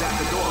wheels at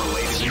the door,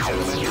 ladies and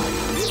gentlemen.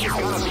 This is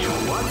gonna be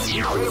one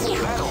incredible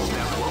battle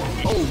that won't.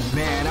 Oh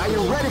man, are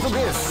you ready for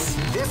this?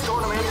 This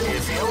tournament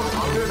is held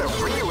under the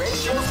free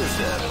ratio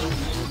system.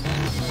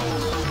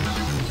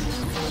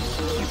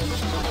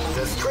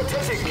 The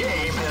strategic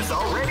game has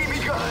already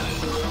begun.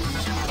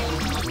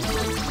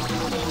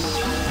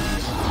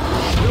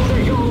 Will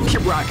they go?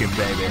 Keep rocking,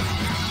 baby.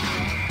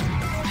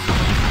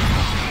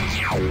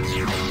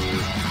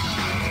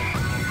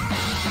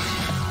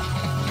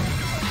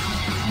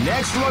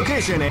 Next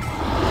location.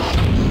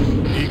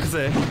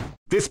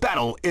 This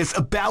battle is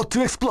about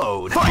to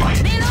explode.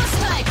 Fight! Middle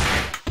strike!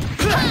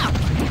 Ha!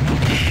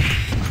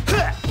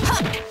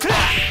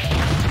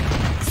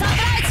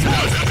 Surprise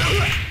throws!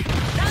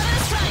 Double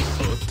strike!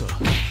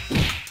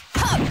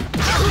 Ha!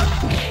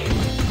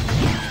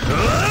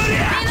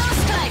 Middle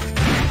strike!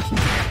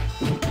 Yeah!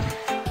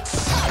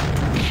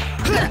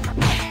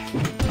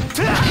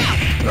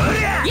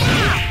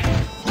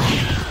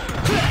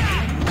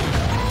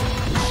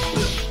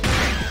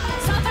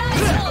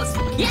 Surprise throws!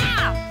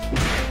 Yeah!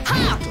 Ha!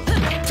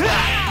 Double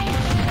strike!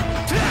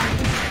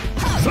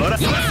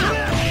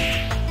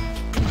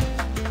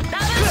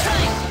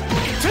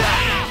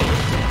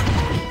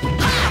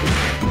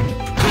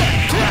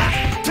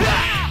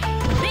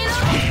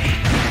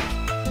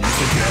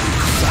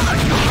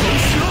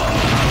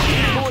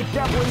 More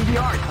dabbling the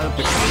art of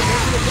the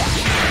combination attack.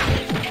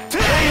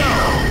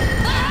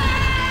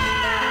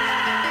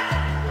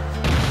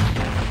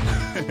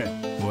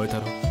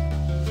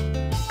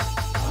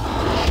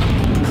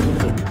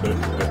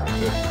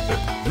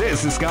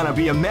 This is gonna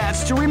be a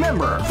match to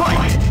remember.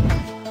 Fight!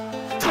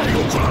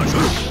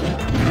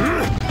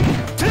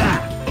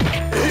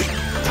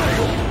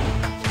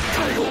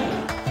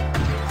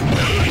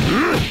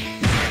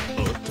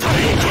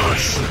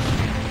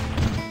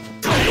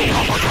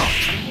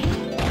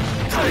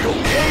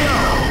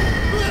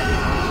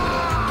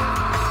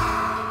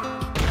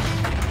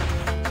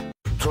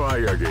 Try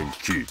again,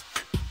 kid.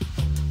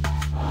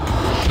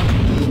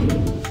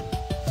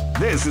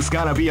 This is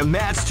gonna be a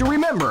match to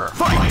remember.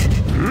 Fight!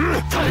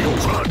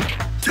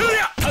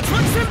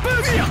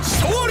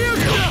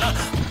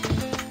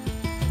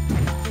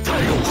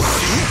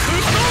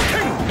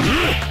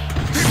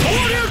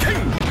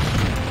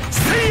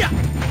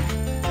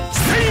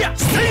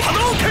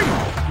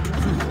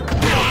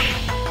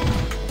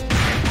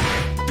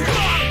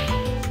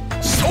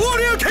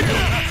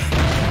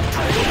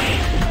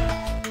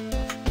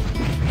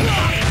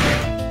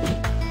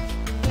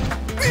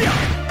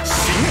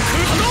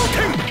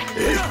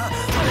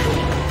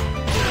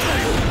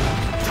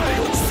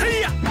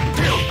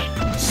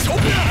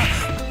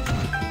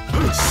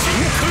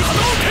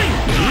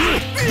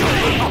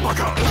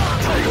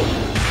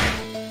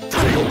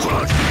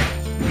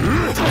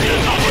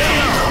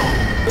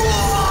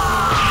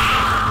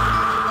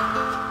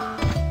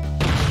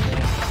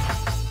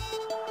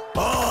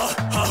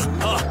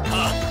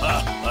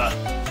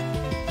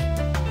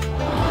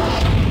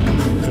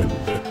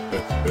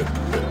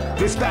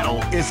 This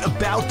battle is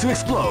about to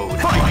explode.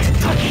 Fight!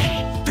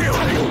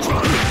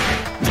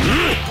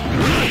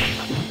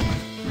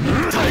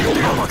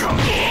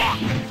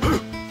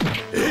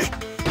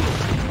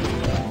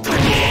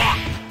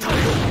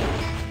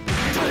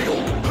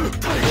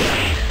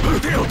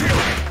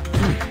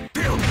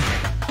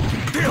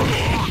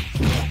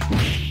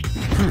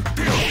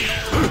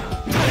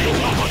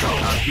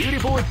 A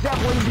beautiful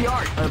example in the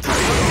art of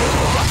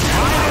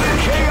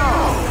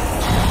KO!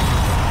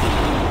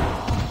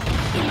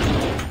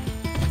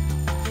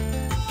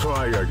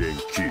 Try again,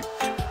 kid.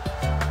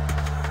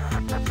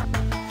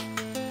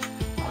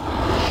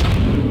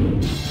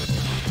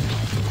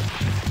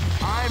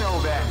 I know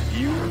that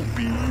You'll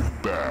be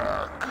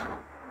back.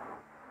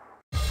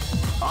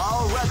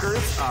 all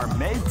records are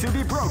made to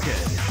be broken.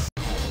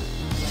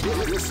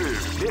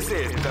 This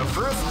is the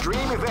first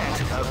dream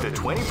event of the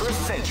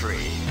 21st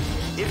century.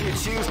 If you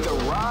choose the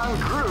wrong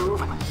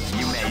groove,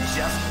 you may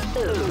just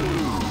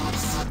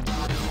lose.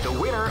 The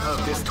winner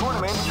of this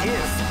tournament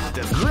is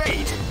the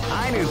great.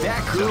 I knew that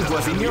groove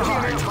was in your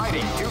heart.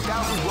 Fighting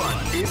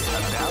 2001 is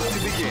about to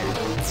begin.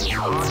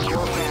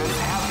 Hardcore fans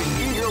have been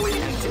eagerly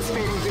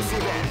anticipating this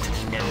event,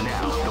 and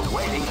now the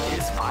waiting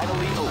is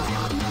finally over.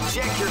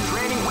 Check your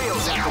training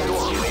wheels at the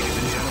door, ladies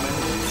and gentlemen.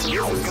 This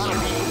is gonna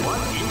be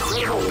one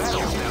incredible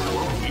battle that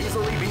won't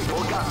easily be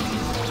forgotten.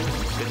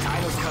 The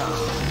time has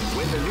come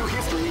when the new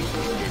history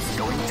is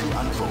going to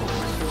unfold.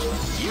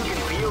 You can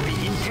feel the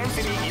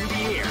intensity in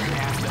the air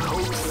as the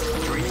hopes,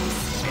 dreams,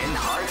 and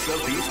hearts of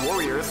these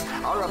warriors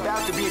are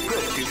about to be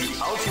put to the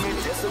ultimate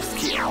test of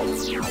skill.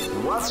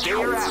 What they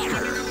are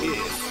after is...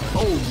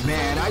 Oh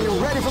man, are you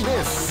ready for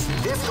this?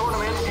 This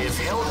tournament is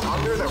held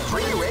under the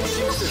free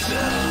ratio system.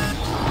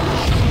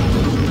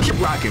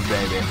 Keep rocking,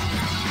 baby.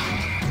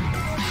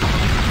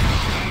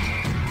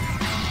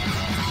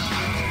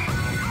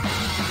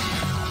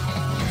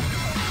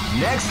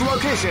 Next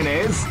location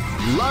is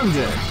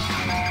London.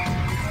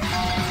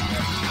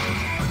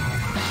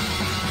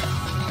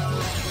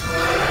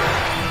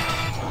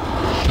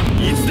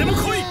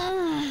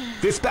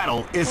 This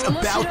battle is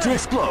about to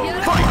explode.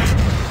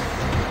 Fight!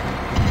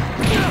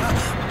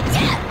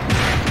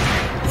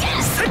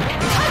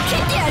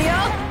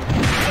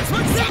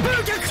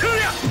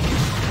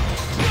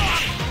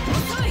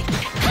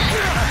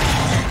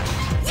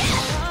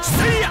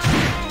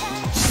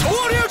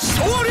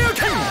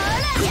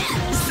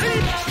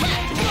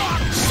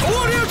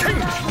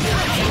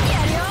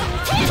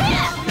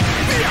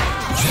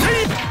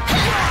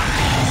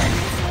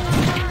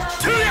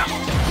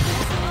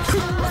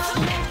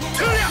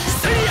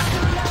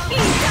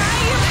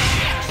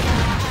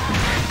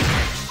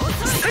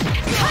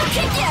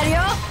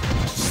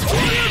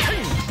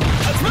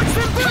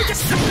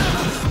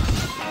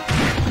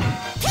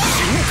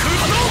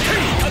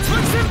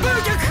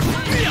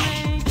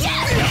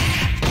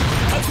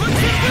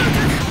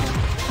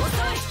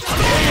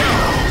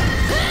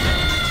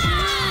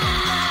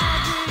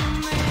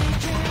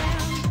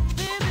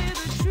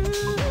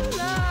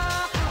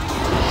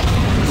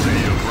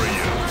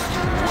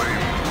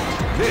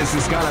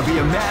 This is gonna be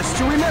a match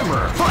to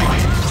remember. Fight!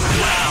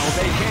 Wow,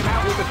 they came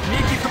out with a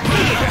sneaky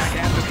surprise attack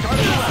at the start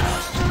of the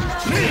round.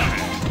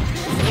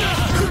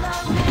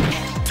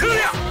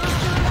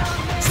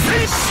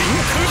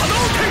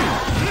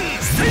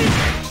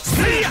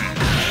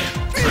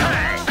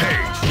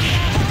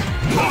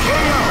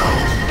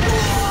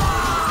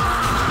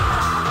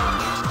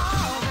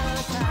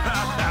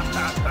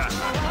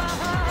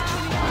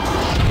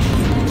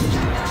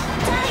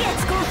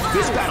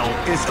 This battle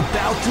is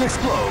about to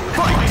explode.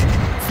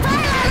 Fight!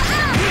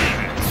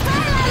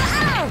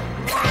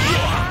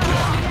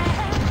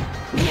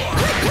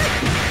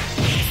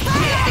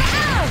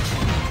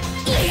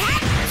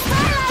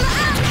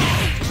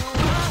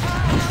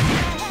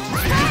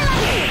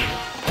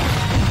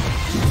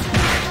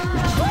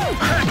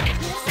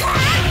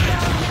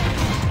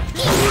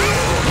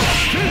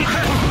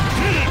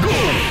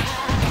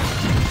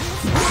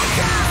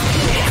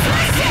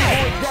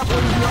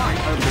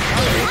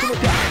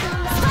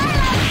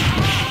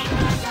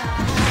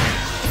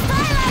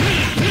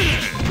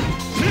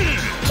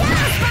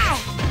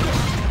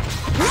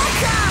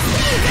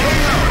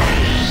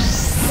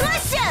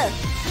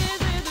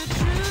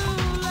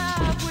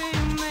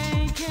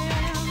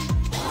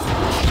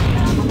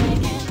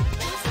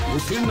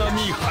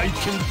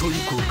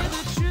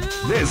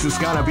 This is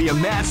gonna be a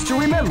match to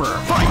remember.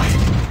 Fight!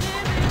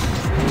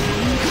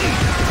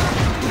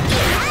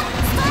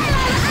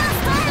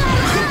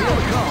 Feel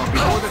the calm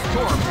before the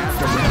storm has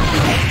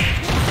to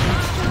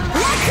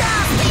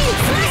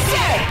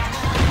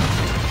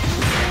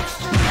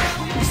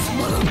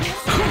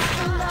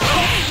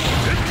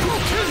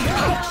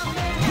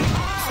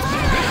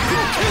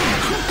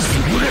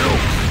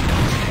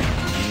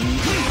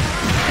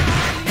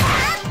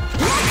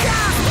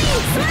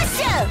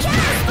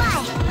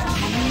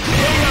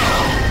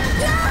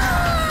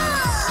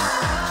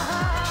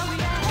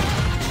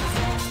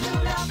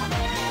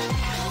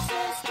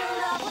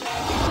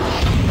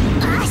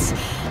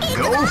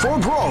Go for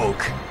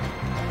broke.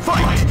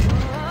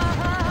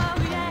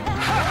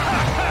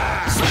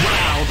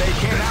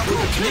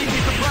 sneaky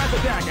surprise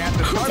attack at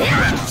the start of the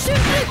round. 旋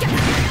風脚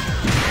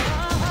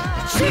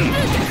旋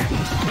風脚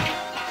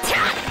チ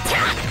ャッチ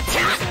ャッチ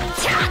ャッ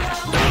チャ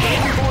ッ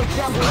Beautiful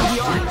example of the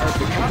art of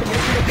the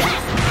combination attack.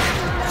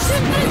 旋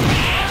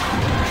風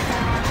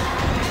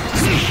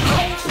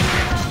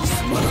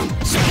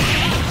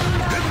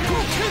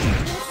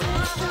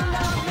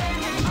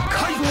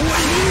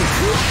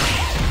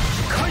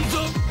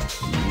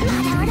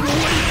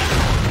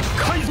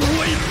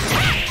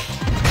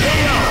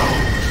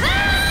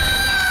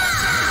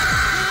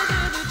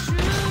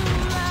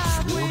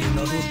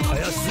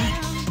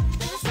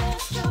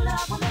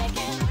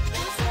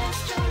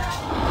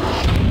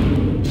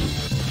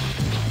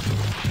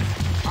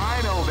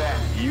I know that.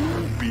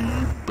 You'll be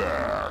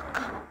back.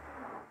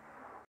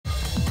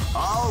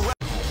 All right.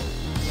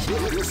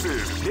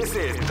 This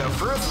is the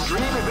first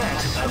dream event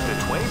of the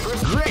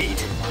 21st. Great!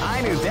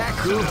 I knew that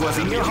groove was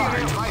in your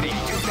heart. Fighting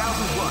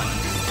 2001.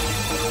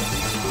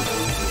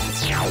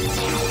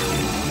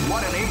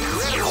 What an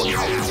incredible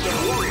cast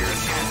of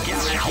warriors has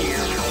gathered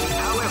here.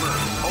 However,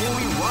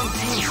 only one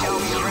team shall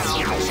be crowned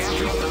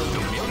champion of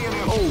the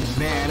Millionaire. Oh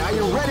man, are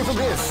you ready for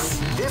this?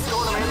 This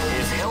tournament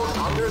is held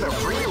under the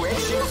free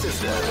ratio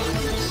system.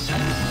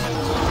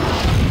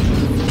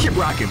 Keep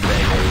rocking,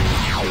 baby.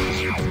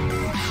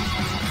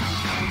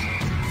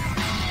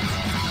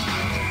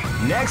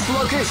 Next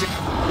location.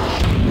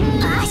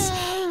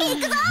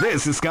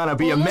 This is gonna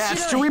be a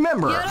match to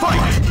remember.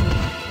 Fight!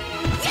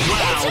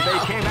 Wow, they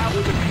came out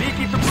with a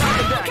sneaky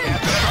surprise attack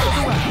at the start of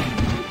the round.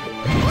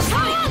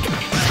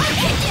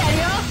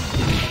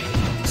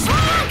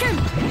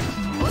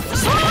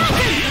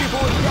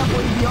 Beautiful example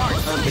in the art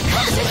of the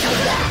combination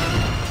attack.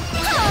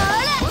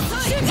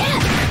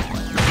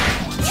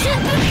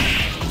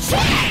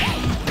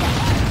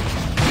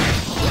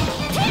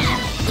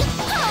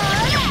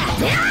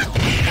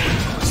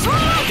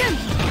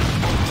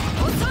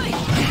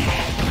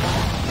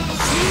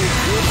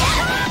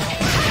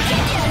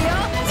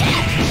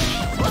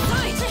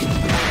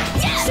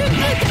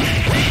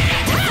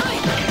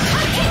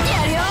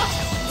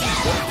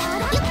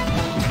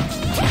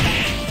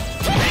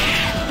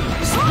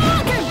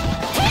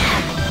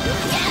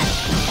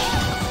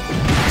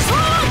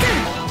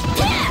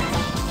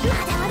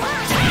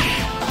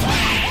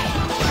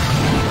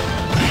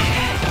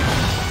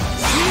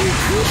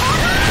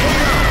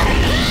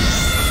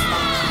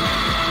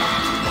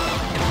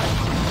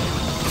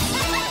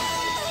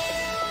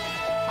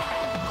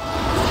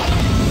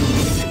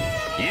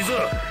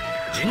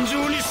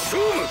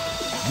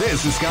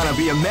 This is gonna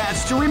be a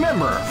match to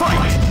remember.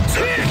 Fight!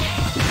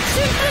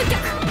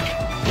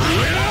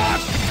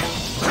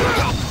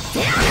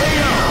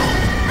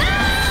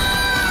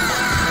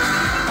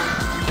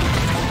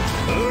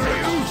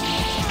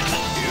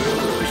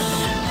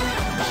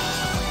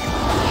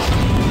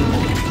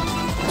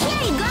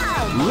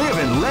 Live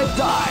and let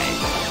die.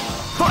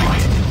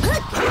 Fight!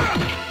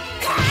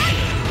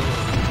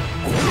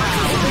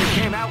 They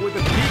came out with a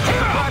sneak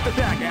surprise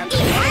attack at the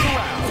start of the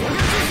round.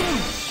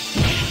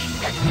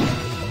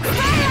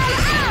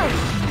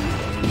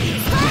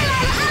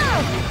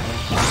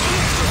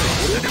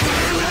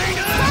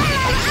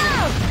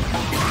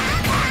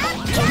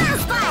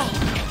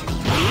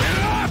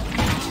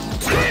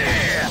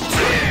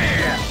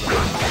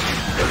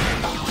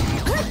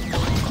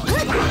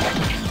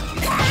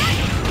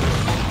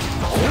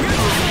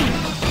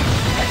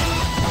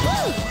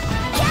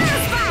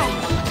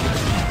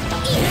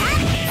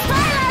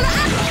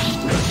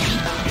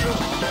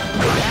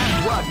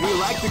 That's what we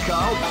like to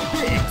call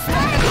big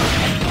bang.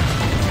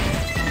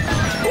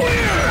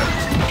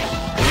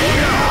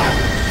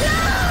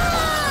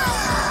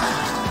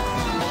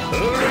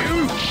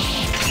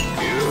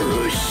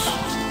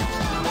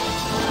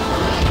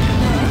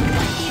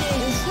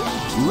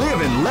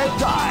 Live and let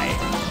die.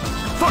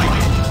 Fight!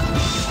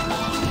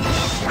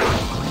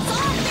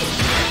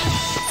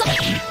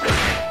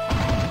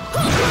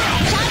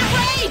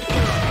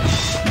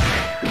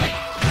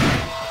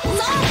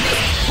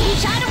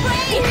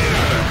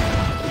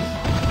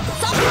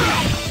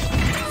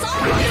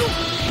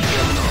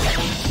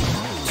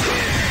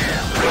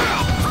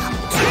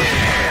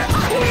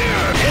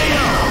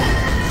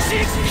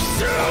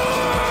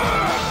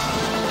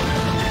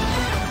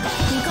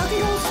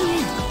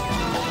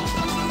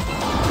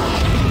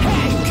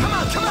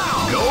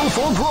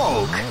 For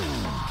broke.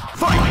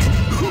 Fight!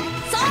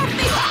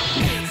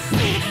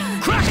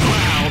 Crash!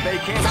 Wow, they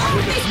came out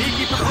with a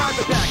sneaky surprise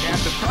attack at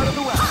the start of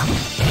the round.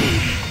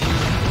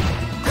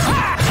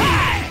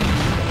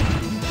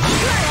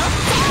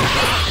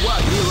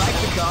 What we like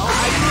to call a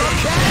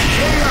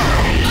KO.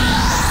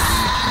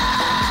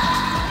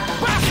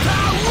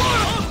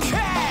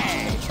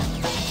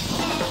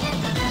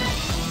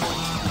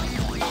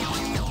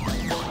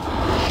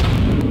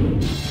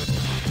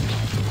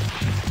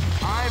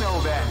 I know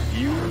that.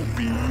 You'll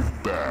be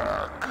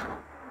back.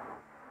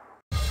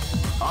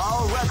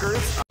 All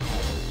records.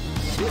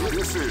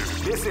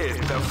 This is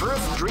the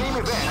first dream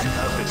event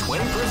of the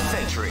 21st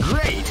century.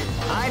 Great!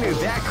 I knew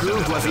that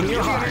groove was in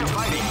your heart.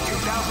 Fighting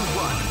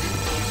 2001.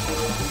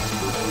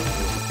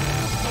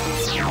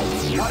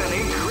 What an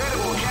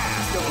incredible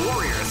cast of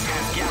warriors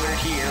has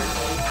gathered here.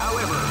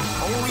 However,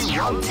 only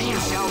one team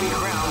shall be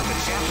crowned the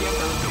champion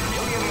of the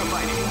Millionaire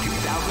Fighting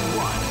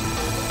 2001.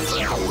 But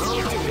the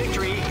road to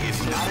victory is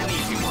not an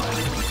easy one.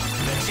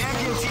 The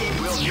champion team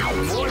will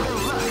need more than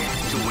luck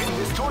to win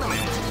this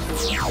tournament.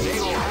 They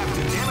will have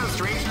to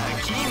demonstrate a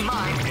keen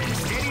mind and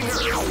steady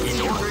nerves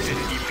in order to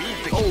defeat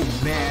the... Oh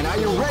man,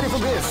 are you ready for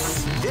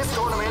this? This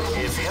tournament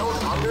is held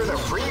under the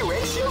free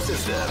ratio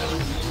system.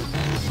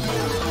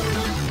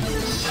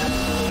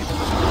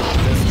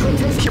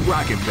 Keep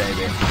rocking,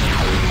 baby.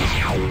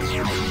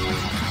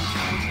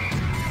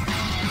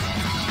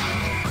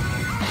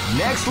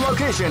 Next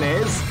location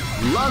is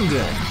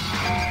London.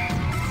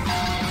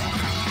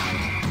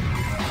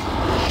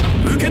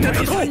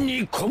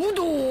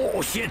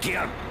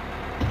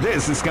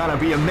 This is gonna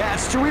be a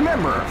match to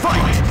remember.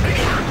 Fight!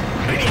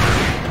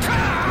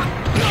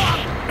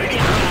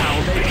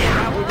 Wow, they came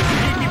out with a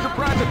sneaky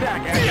surprise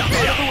attack at the start of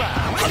the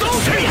round.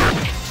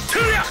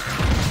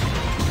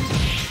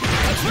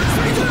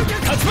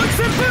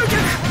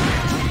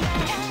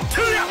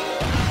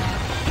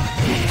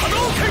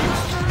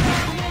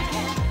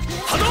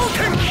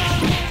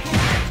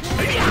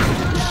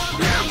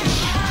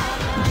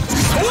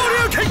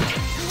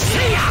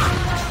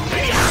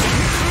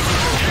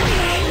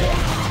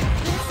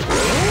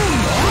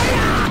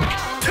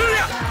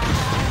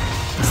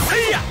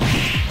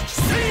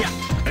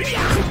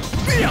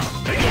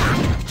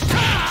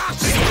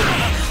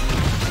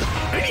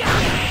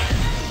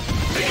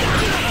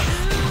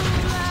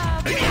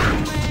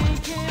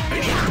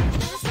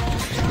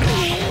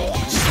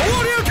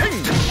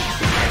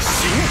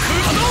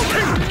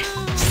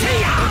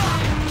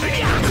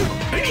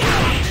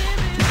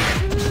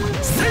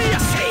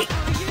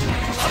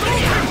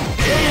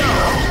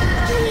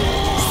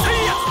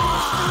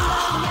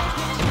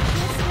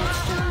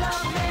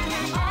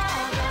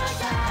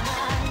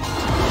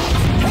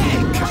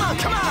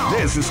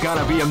 This is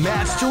gonna be a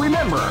match to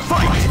remember.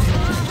 Fight!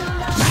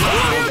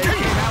 Wow, they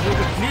came out with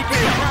a sneaky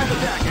surprise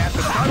attack at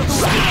the start of the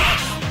round.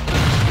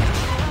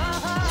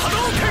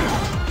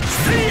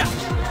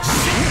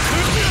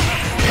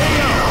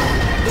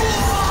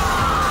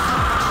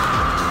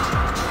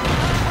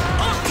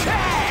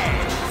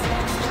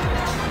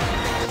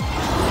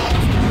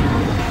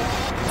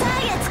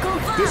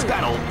 This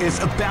battle is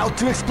about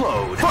to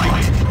explode.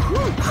 Fight!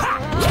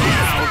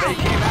 Wow, they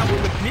came out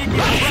with a sneaky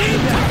surprise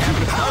attack at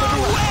the start of the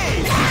round.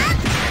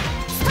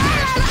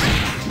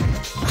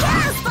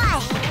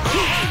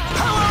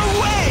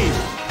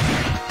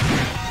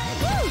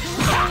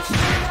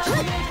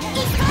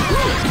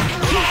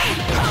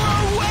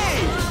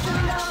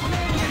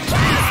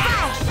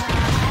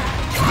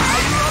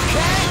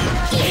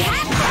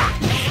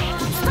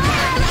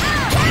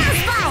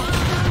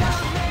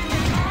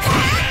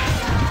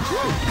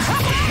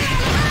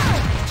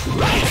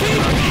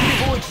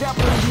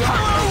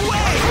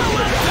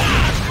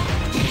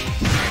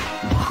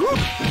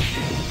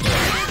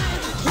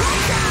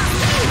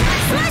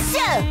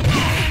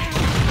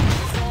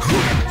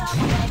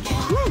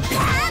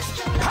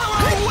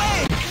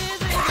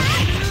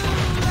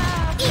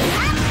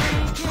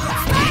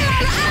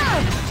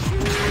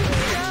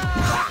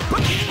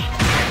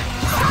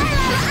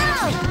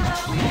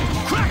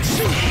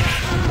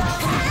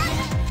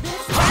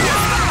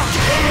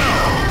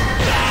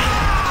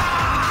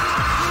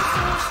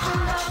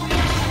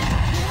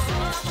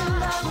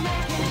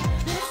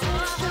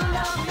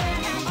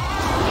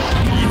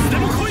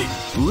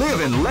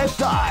 Live and let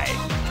die.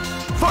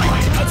 Fight!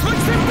 Wow, they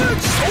came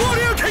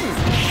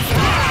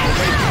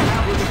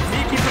out with a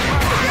sneaky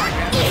surprise attack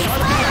at the start of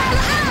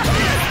the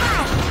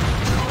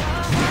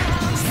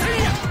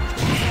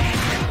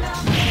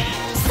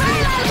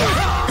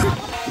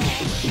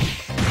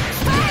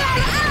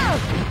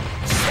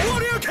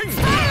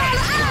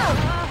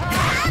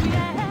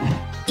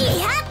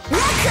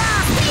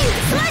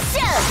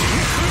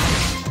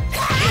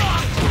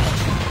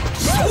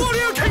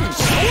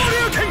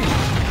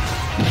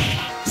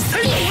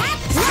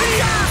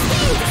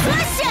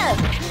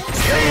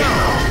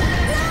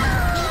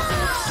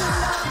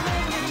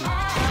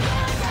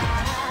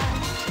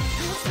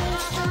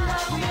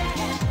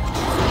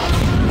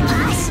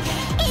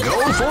Go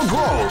for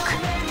broke!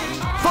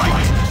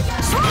 Fight!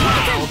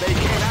 Wow, they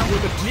came out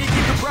with a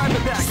sneaky surprise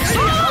attack at the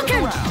start of the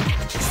round.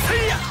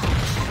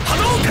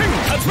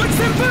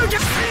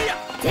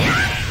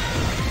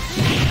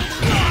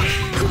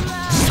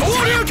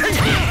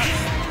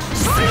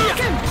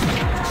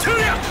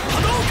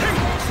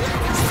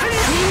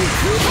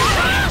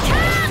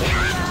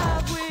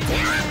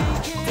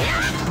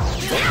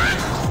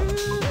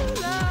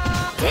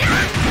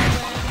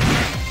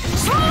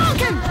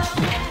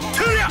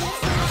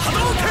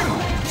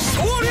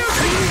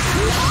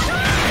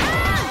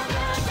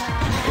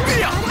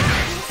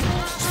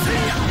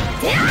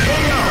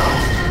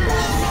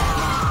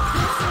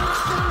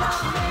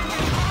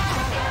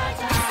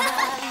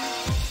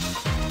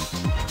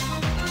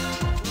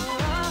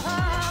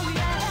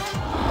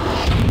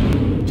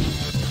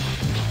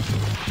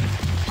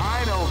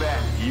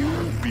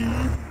 You'll be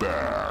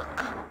back.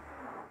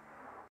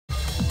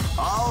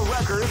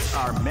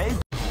 fighters are made.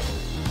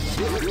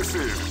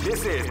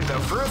 This is the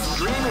first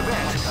dream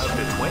event of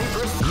the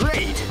 21st.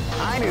 Great!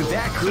 I knew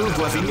that groove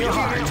was in your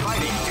heart.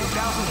 Fighting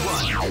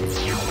 2001.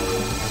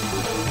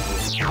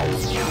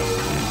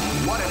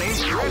 What an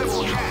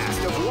incredible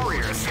cast of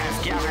warriors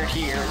has gathered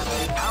here.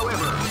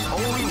 However,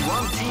 only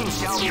one team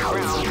shall be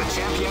crowned the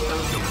champion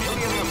of the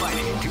Millionaire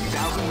Fighting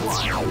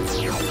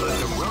 2001. But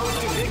the road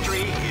to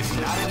victory is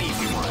not an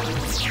easy one.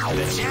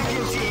 The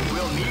champion team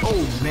will need...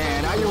 Oh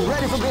man, are you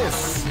ready for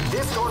this?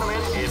 This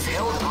tournament is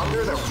held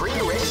under the free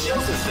ratio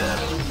system.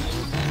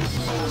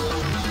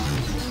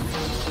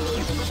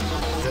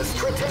 The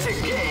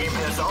strategic game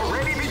has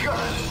already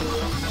begun.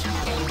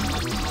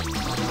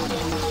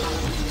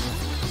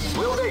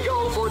 Will they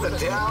go for the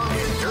down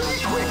and dirty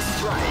quick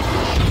strike?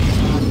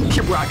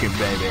 Keep rocking,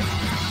 baby.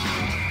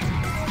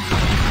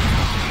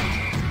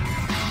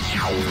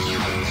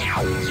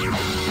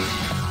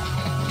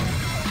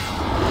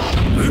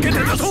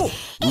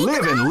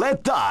 Live and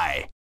let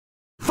die.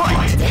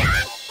 Fight!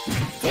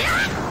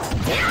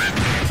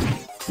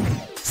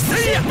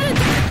 See ya!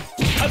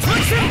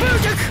 Tatsuki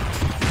Burger!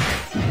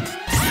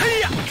 See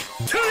ya!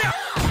 See ya!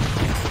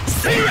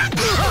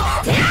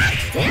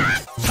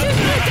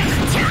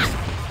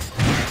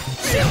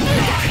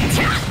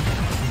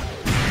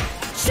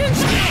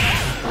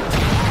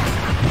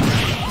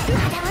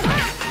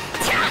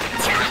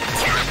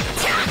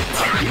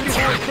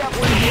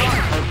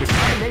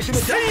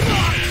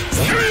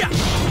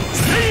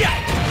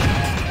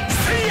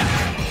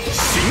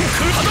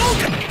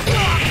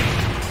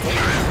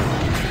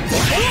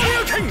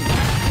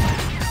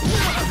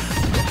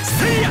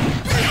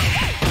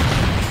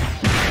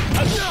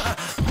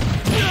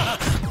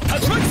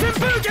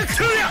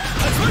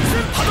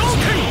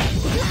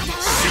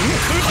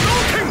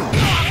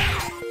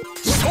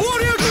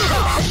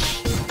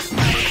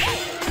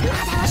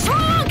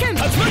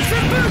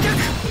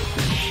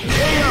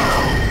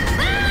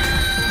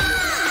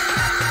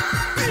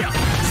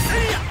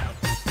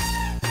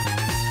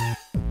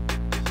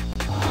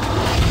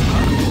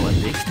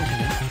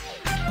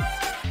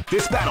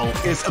 This battle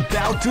is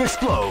about to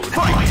explode.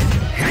 Fight!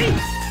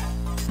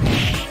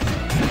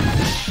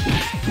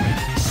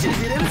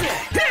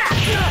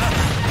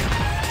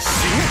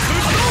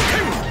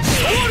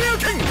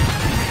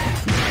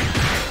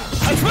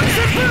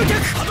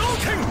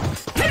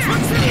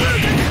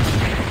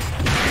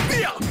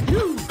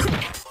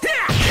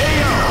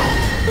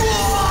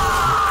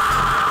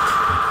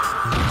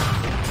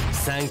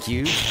 Thank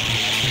you.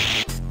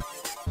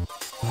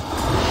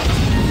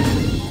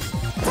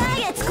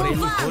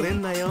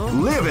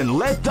 Live and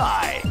let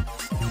die.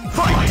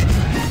 Fight!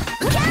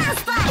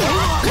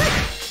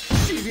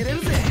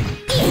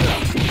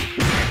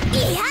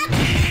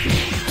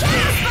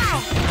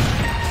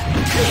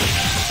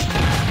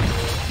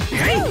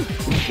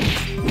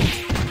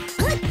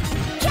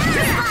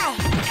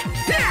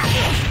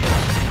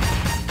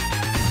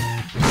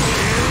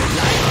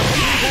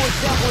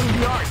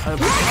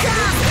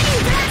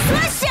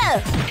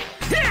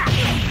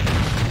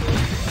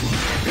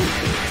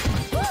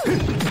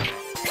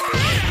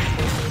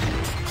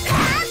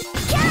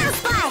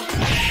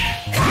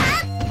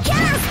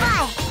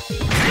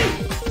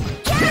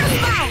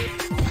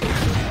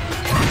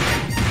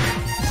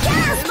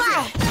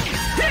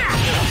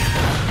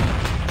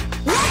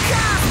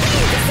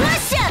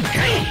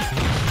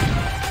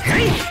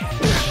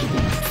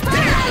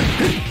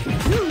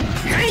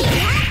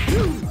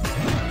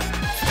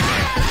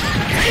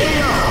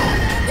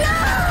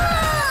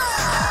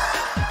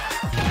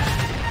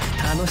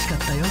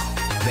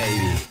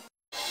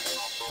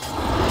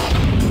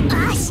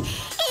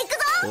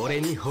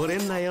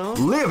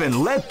 Live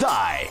and let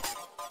die.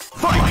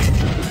 Fight!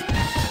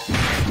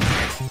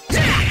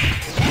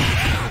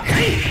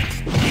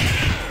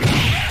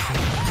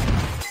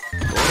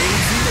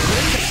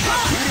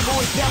 Beautiful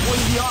is that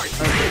one the art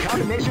of the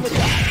combination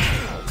attack.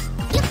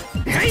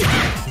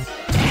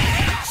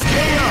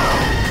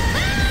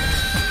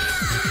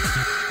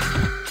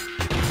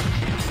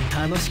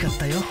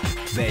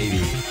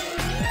 Baby.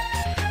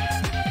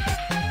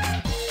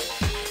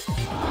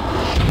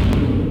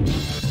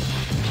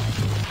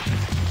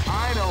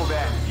 I know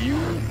that.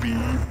 You'll be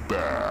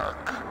back.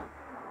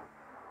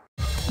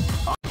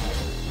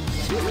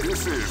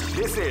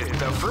 This is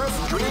the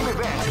first dream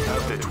event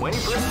of the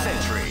 21st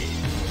century.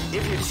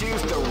 If you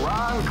choose the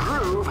wrong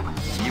groove,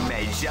 you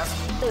may just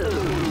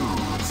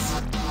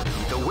lose.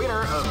 The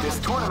winner of this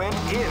tournament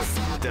is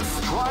the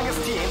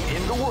strongest team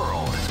in the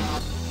world.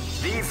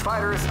 These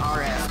fighters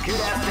are as good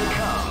as they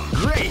come.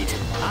 Great!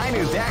 I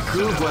knew that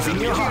groove was in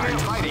your heart.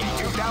 Fighting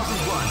 2001.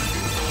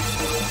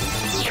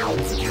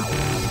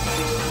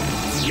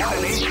 What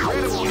an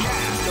incredible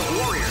cast of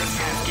warriors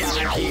has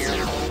gathered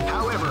here.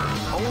 However,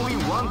 only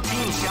one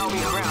team shall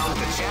be crowned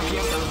the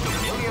champion of the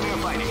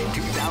Millionaire Fighting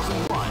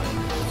 2001.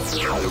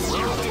 The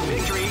road to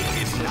victory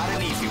is not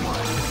an easy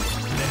one.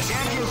 The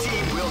champion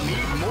team will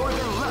need more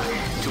than luck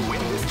to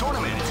win this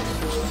tournament.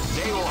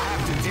 They will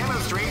have to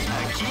demonstrate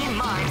a keen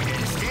mind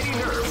and steady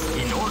nerves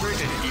in order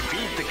to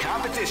defeat the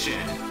competition.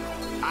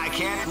 I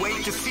can't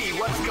wait to see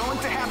what's going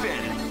to happen.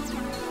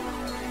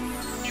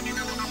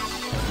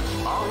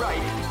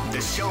 Alright,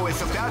 the show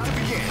is about to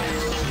begin.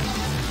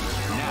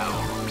 Now,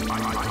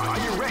 are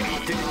you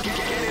ready to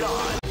get it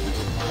on?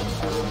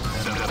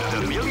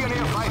 The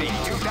Millionaire Fighting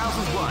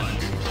 2001.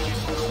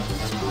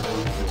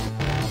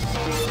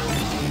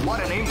 What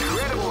an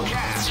incredible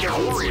cast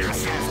of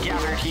warriors has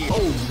gathered here.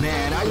 Oh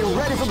man, are you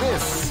ready for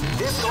this?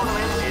 This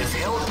tournament is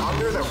held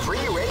under the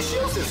free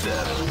ratio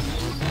system.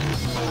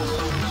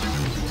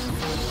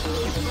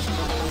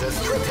 The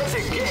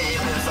strategic game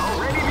has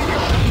already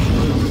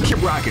begun.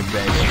 Keep rocking,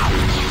 baby.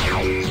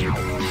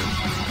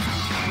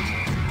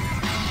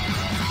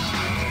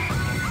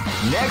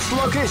 Next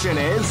location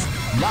is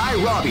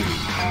Nairobi.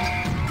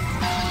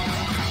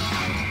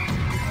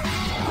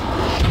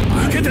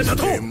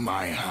 In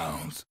my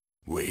house,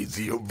 with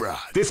your bride.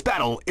 This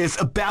battle is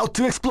about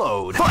to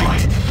explode.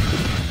 Fight!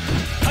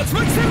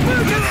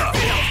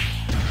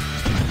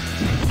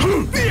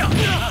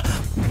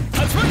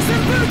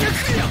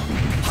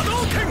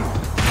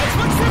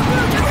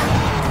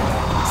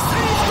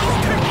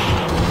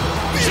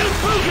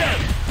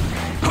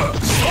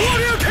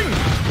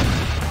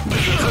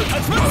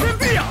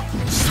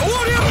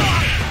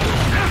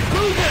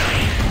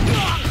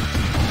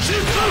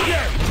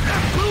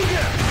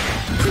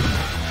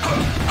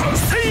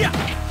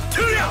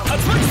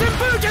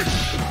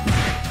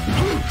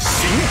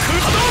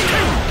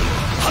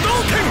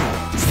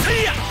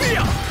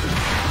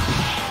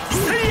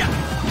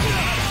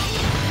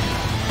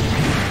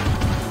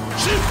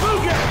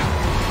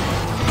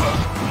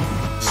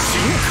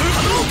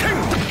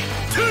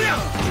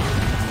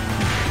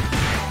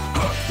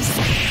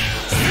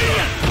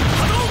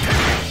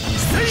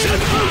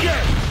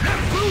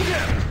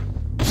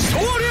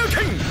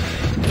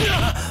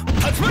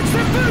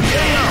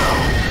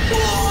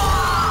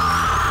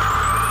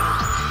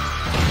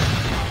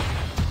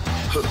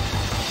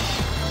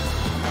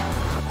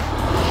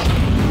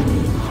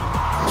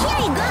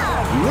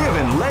 Live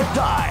and let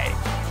die.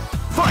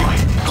 Fight!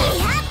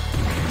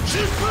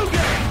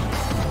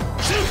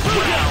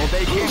 Well,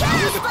 they came out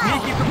with a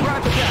sneaky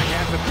surprise attack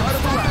at the start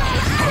of the round.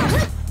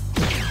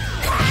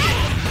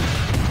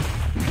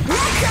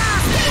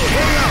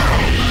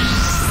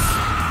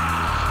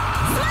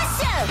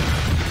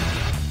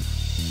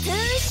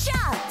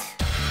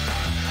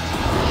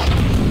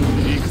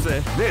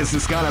 This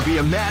is gonna be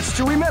a match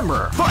to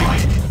remember.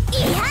 Fight!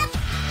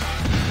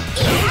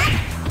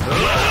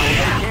 Well,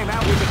 they came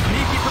out with a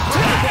sneaky surprise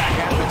attack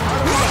at the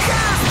start of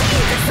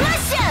the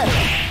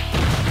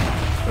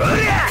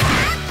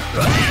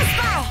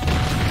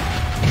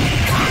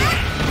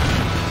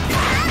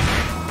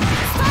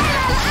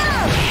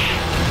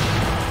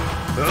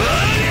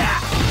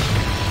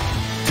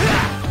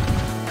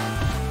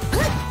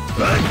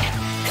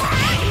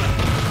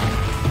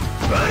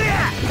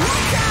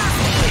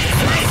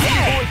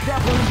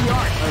definitely the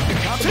art of the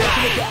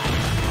combination attack.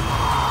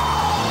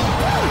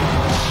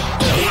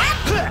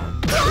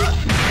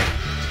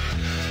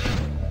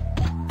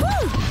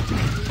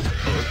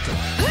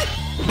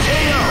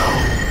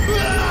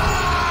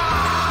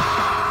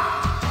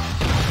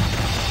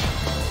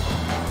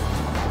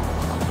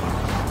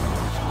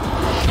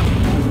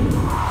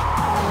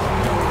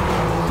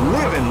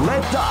 Live and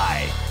let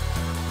die.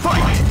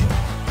 Fight!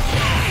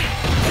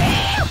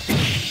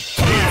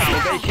 Now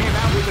they came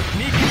out with a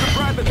sneaky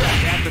surprise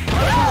attack at the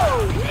start of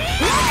the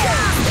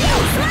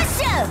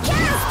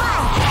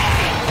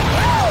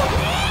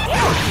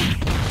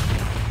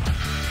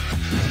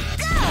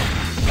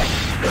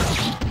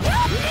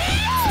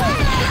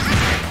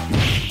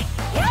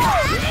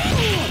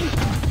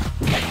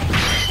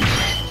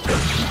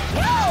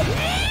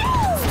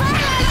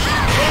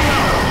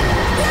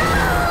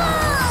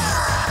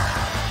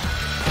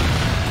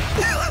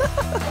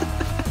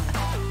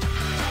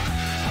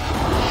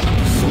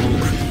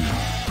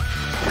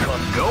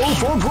Go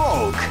for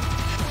broke!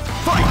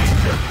 Fight!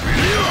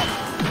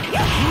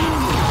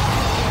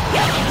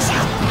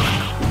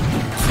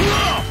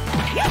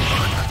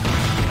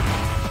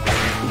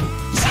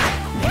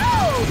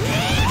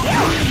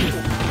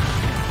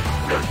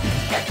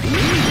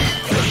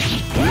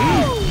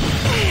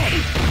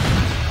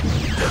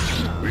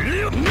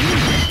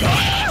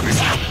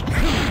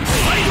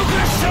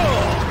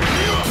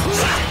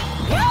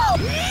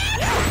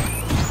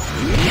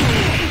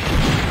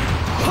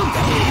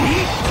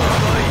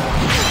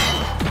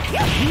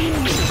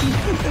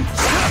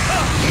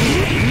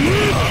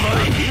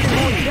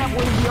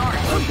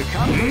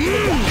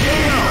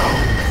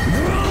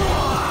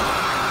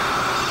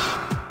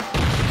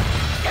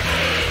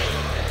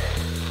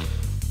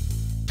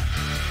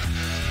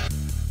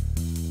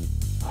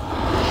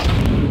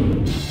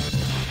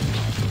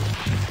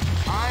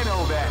 I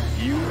know that.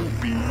 You'll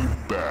be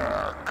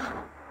back.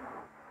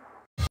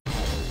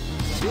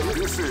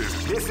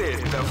 This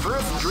is the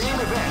first dream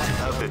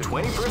event of the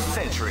 21st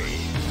century.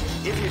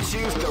 If you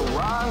choose the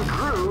wrong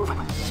groove,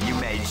 you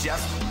may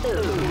just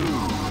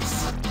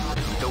lose.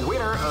 The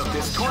winner of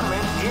this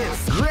tournament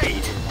is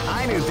great.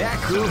 I knew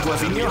that groove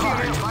was in your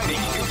heart.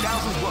 Fighting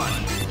 2001.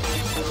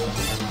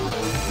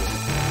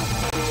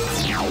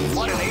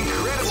 What an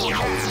incredible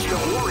cast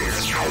of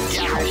warriors has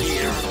gathered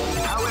here.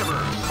 However,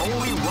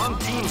 only one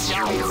team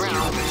shall be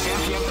crowned the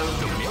champion of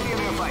the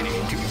Millionaire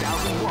Fighting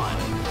 2001.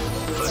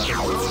 But the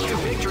road to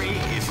victory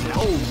is now.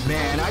 Oh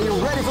man, are you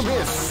ready for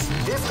this?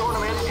 This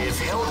tournament is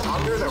held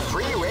under the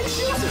free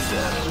ratio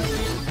system.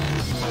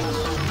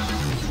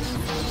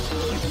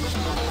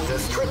 The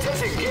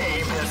strategic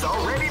game has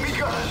already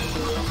begun.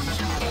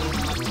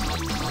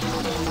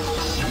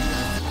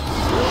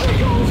 Here they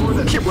go for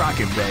the... Keep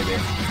rocking, baby.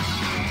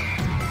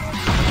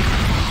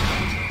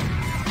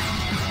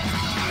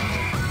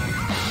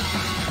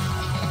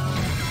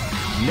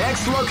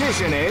 Next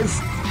location is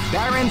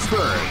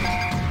Barentsburg.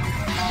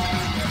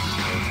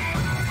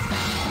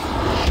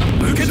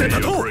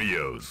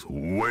 Rio's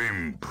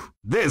wimp.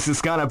 This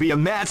is gonna be a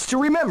match to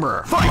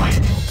remember. Fight!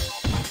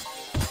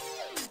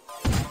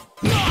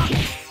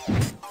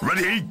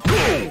 Ready,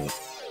 go!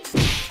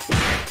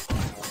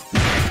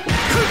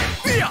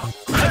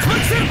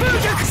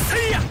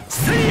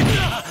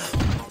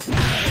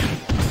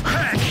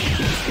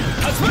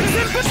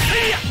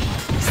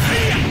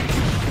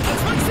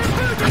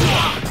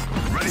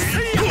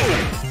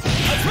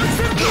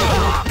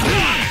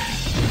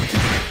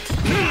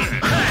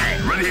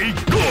 Ready,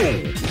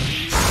 go!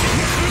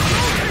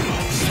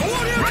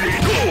 Ready,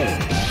 go!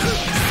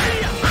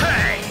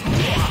 Hey!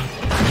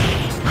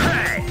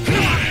 Hey!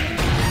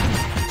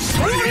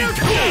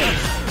 Ready, go!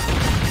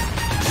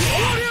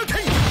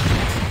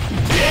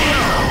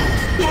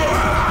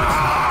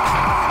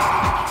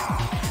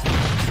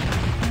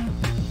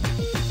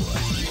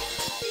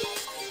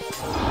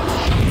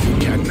 You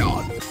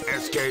cannot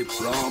escape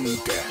from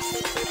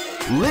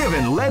death. Live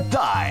and let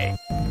die.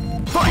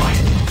 Fight!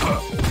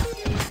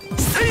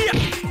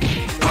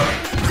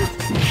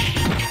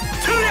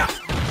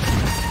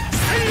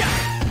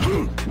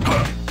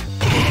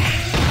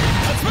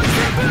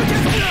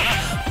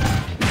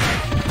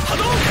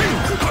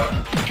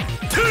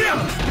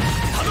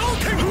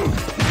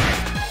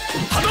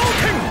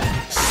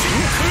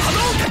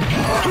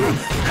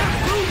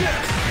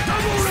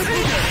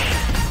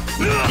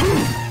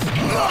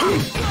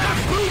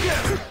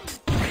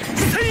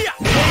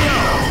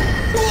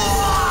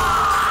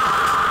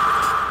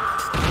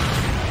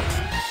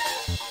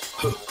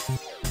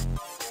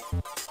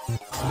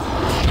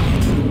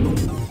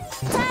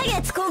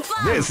 Targets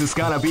confirmed. This is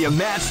gonna be a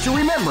match to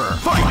remember.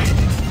 Fight!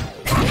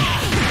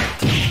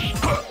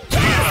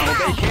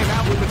 They came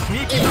out with a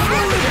sneaky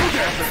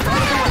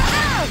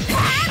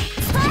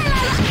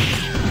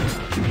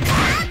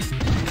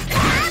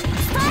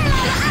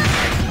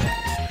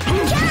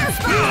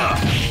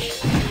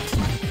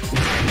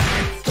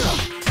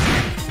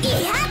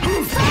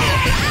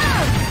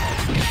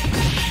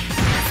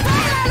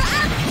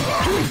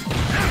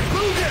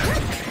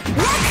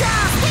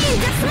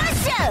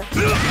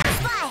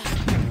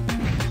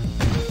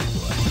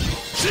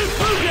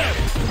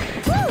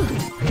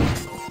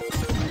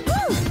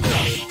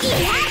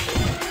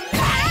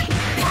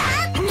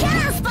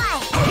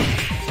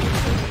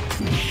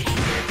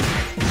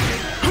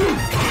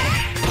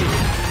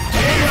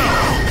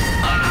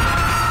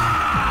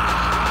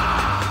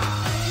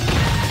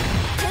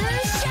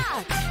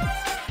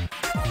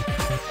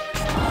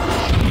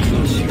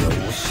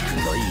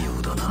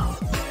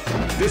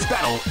This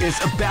battle is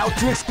about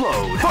to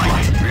explode. Fight!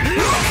 Wow,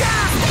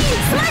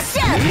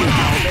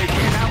 they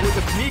came out with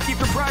a sneaky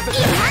surprise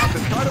attack at the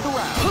start of the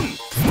round.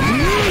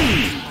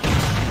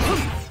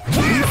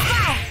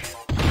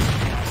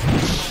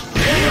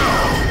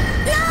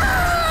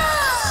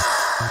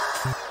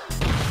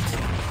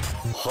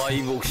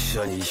 敗北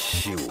者に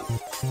死を。命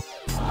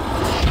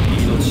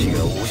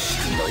が惜し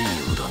くないよ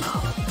うだな。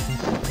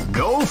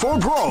Go for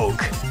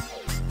broke!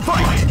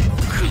 Fight!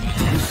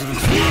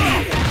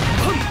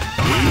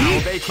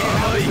 They came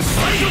out with a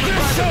sneaky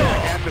surprise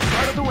attack at the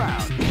start of the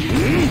round.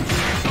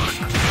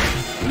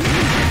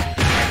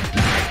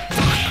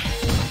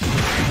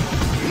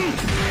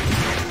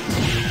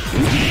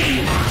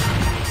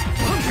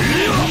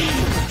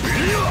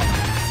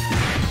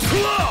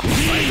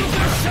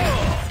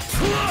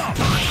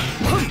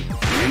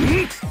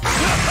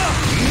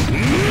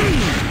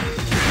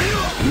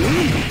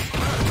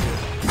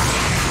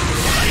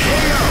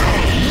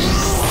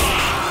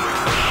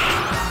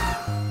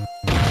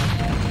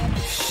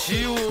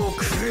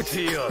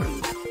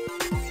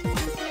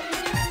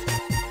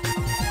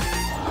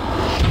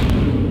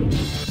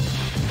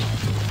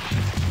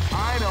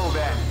 I know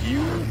that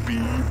you'll be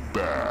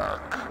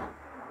back.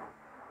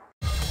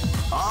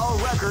 All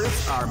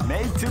records are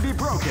made to be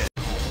broken.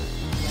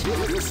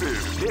 This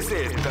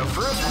is the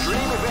first dream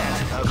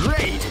event of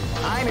Great!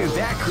 I knew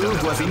that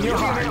groove was in your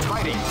heart.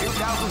 Fighting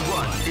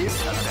 2001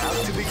 is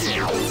about to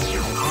begin.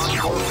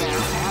 Hardcore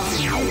fans have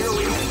been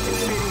eagerly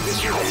anticipating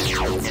this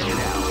event, and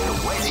now the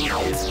waiting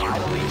is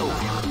finally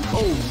over.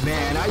 Oh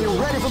man, are you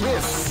ready for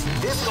this?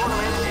 This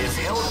tournament is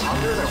held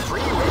under the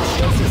free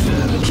ratio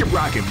system. Keep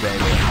rocking,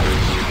 baby.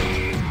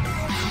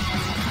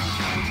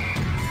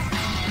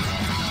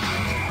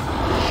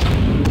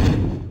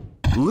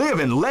 Live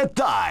and let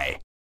die.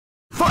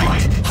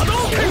 Fight!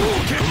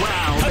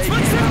 Wow, they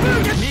came out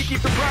with a sneaky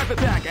surprise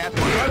attack at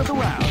the start of the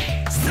round.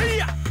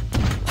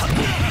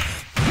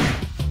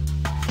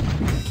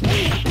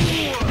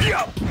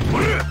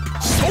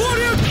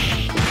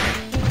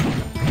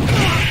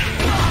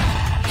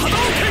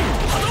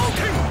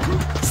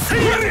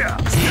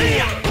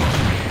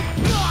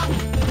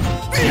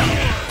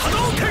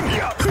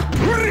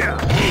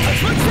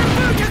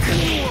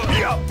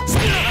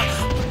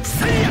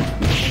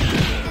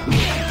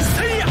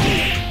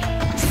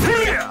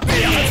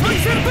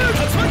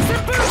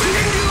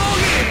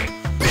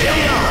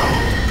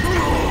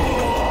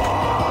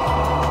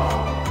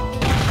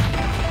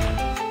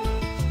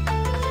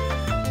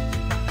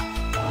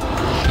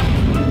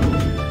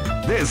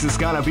 This is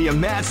gonna be a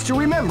match to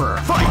remember.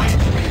 Fight!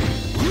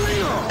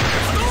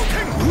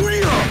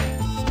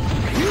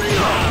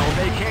 Wow,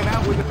 they came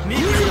out with a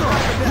knee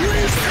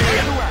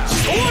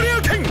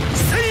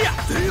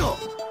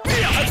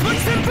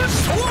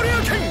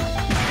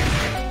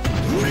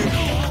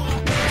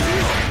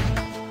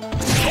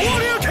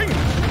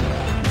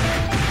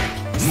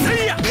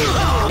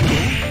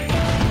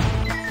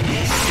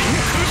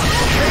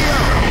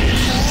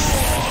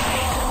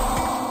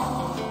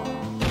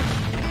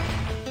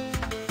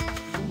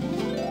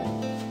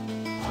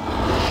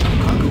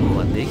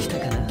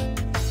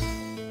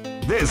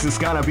This is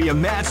gonna be a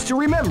match to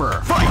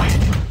remember. Fight!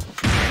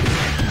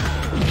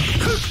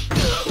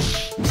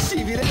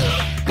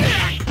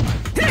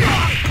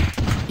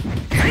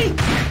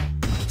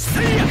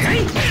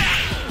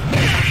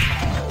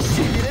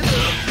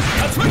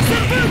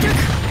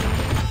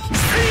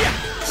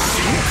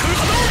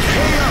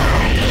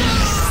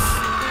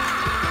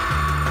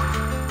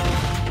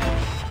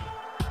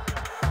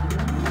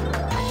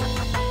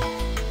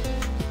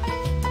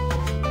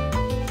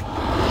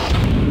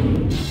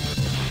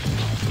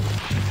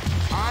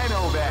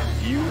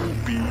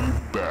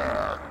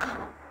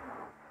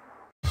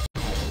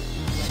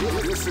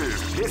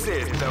 This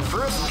is the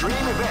first dream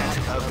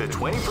event of the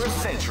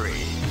 21st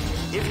century.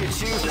 If you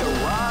choose the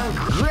wrong,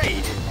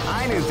 great!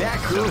 I knew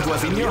that groove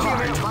was in your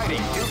heart.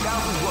 Fighting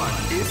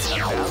 2001 is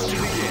about to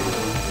begin.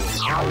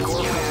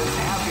 Hardcore fans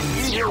have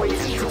been eagerly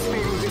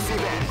anticipating this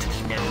event,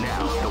 and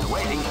now the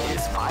waiting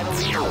is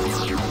finally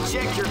over.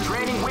 Check your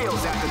training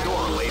wheels at the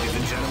door, ladies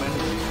and gentlemen.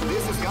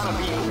 This is gonna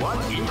be one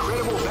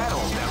incredible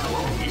battle that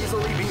won't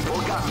easily be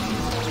forgotten.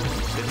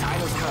 The time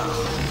has come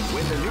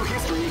when the new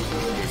history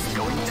is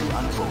going to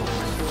unfold.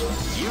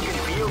 You can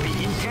feel the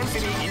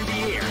intensity in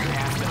the air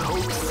as the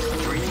hopes,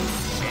 dreams,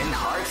 and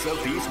hearts of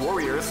these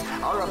warriors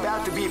are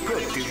about to be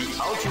put to the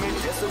ultimate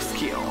test of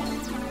skill.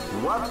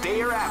 What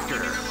they are after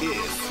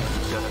is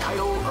the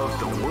title of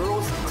the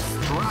world's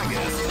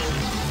strongest.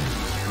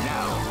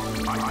 Now,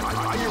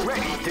 are you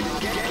ready to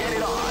get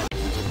it on?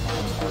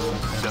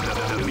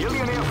 The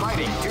Millionaire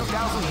Fighting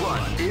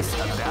 2001 is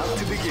about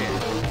to begin.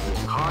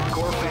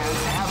 Hardcore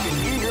fans have been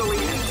eagerly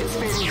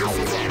anticipating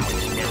this event,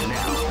 and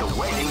now the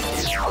waiting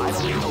is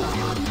finally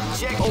over.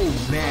 Check. Oh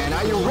man,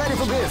 are you ready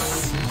for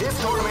this? This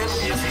tournament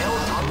is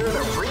held under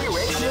the free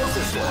ratio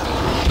system.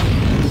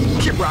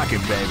 Keep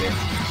rocking, baby.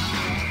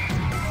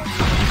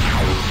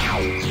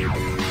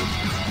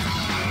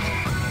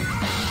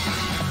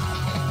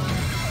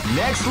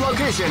 Next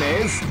location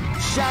is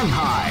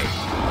Shanghai.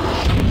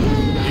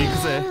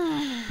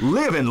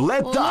 Live and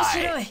let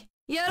die.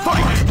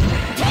 Fight!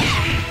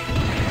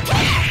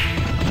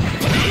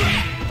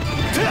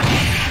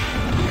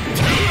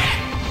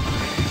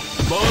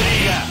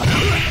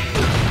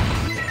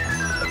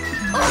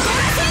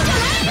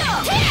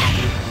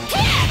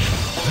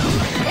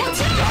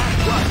 That's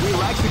what we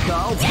like to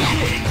call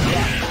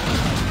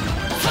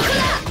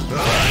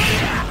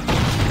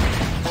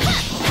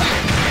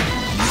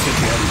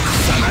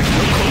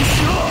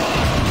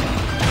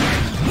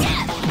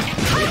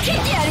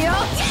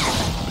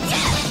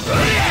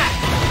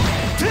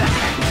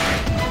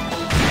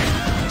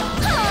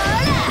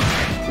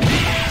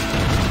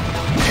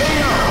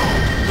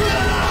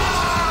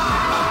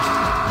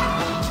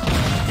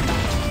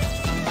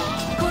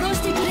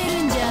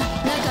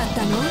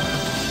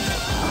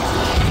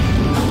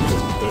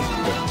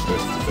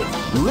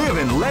Live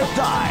and let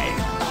die.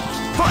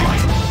 Fight!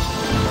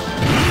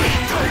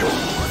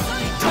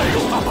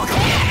 Title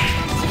uppercut.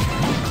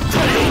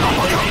 Title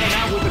uppercut.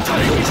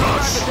 Title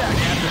crush.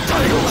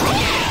 Title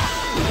crush.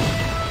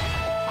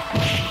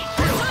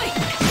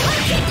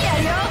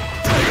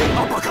 Title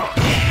uppercut.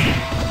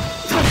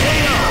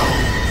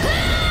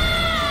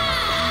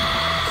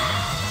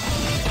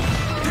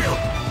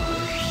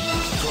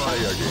 Try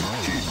again.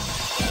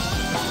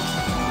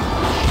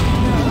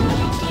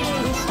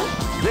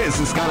 This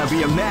is gonna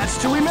be a match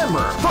to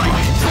remember. Fight!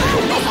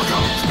 Title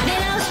uppercut.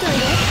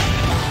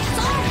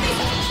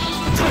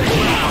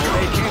 Title uppercut.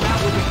 They came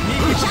out with a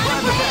sneaky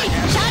surprise attack.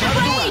 Shadow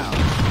Blade!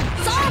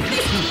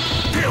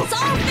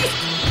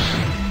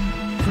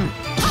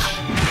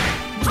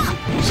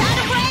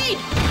 Shadow Blade!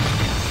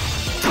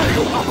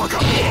 Title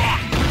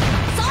uppercut.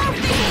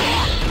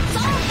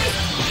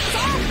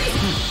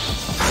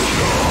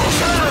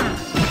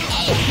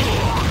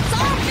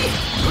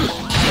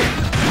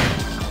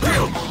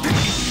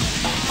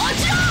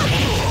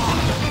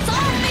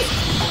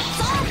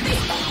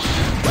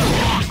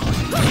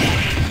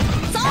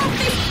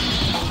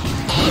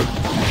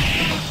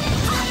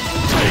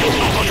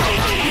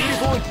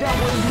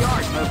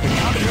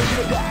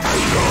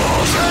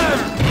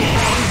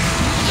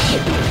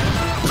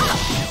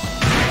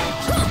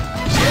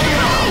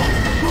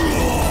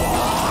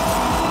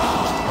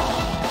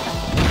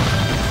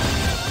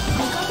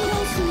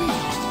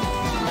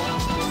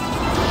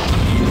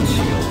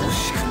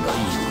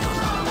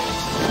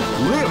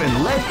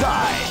 let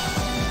die.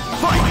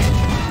 Fight!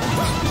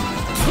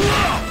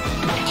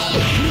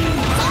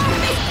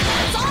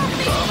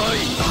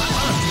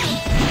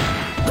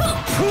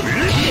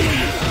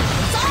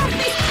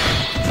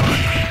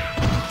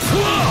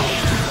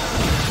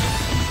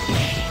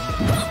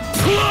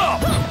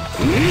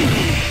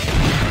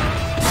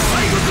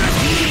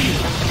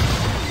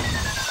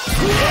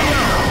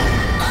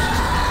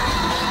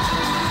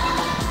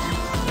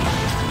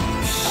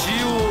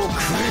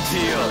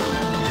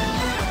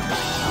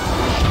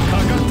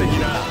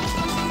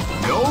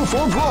 Go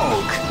for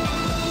broke.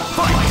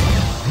 Fight!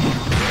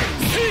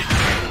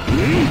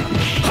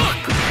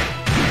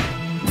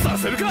 さ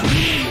せるか。はっ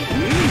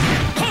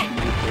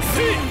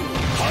せい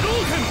波動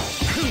拳。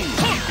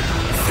はっ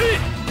せい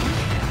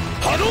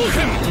波動拳。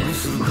どう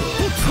するか。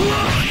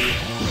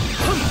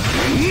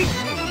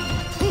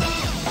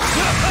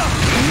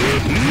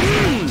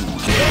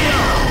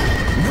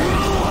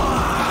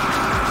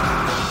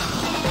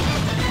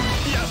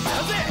やっ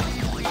たぜ。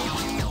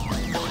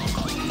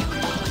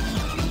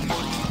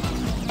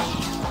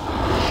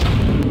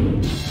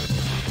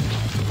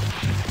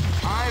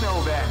I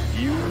know that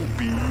You'll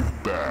be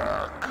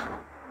back.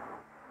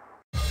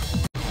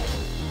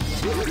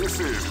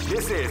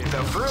 this is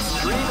the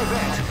first dream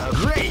event of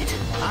Great!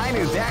 I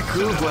knew that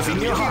groove was in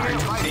your heart.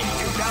 Fighting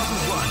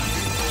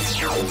 2001.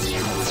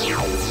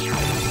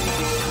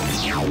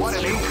 What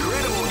an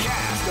incredible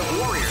cast of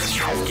warriors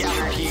has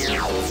gathered here.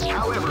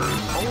 However,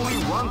 only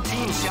one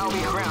team shall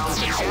be crowned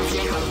the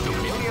champion of the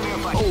Millionaire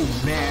Fight. Oh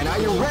man, are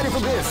you ready for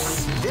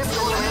this? This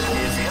tournament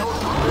is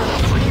held under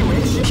the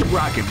pre-race. Keep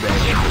rocking,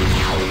 baby.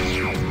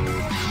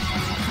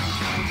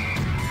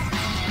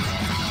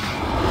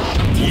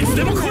 いつ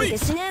でも来い。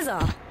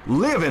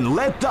 Live and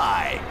let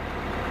die.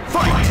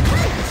 Fight!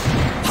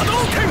 波動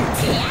拳。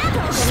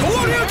昇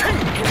竜拳。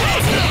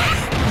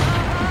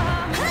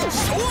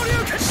昇竜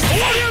拳。昇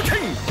竜拳。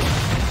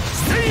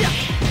せいや。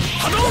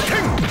波動拳。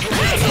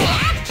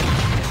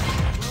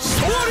昇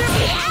竜。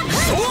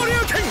昇竜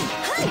拳。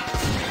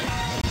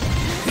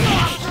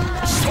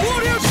昇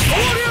竜。昇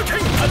竜拳。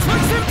竜巻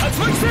旋。竜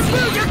巻旋風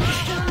逆。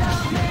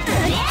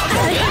波動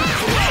拳。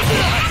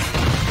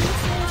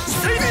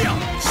せいや。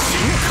真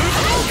空波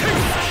動拳。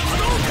波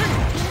動拳。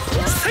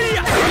せいや。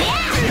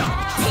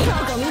ど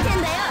こ見てん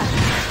だよ。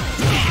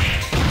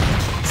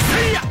せ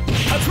いや。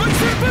竜巻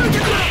旋風逆。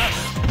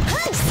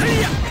せ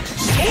いや。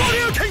昇竜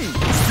拳。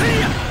せい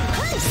や。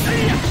せ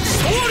いや。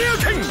昇竜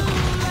拳。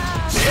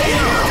昇竜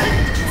拳。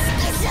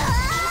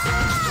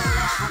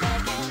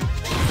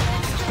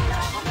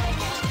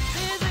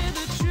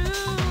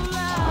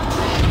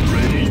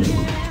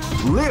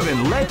 Live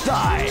and let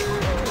die.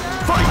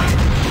 Fight!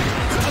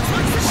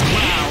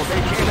 Wow,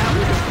 they came out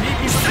with a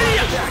sneaky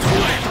attack.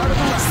 Part of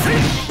the round.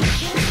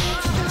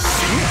 真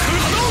空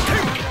波動拳。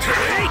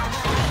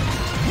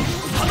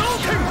波動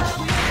拳。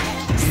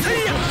せ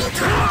いや。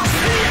せ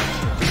いや。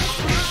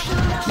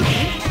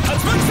竜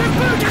巻旋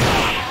風逆。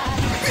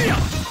いや。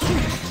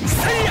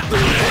せいや。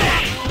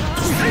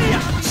せいや。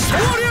昇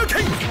竜拳。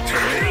い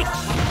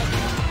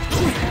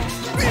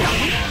や。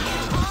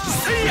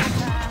せいや。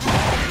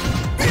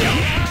いや。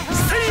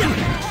せいや。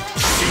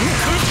真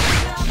空。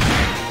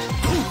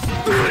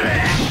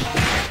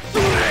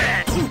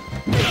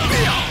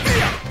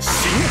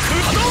真空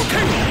波動拳。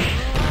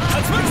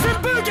竜巻旋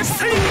風逆。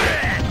せいや。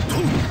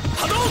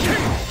波動拳。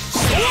昇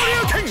竜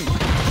拳。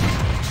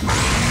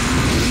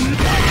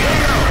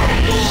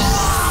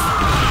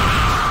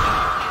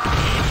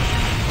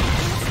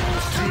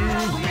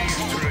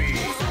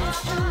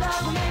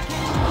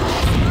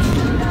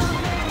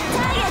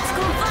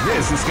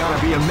 This is gonna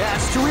be a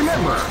match to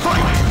remember.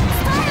 Fight!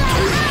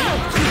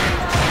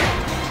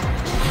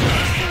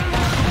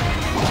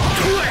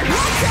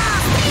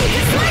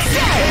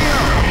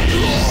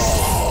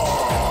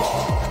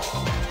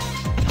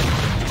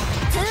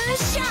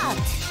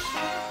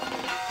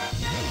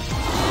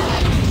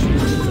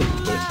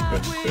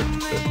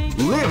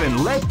 Live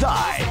and let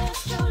die.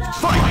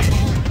 Fight!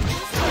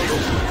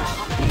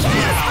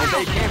 Now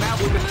they came out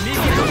with a sneaky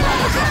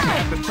attack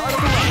at the start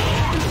of the round.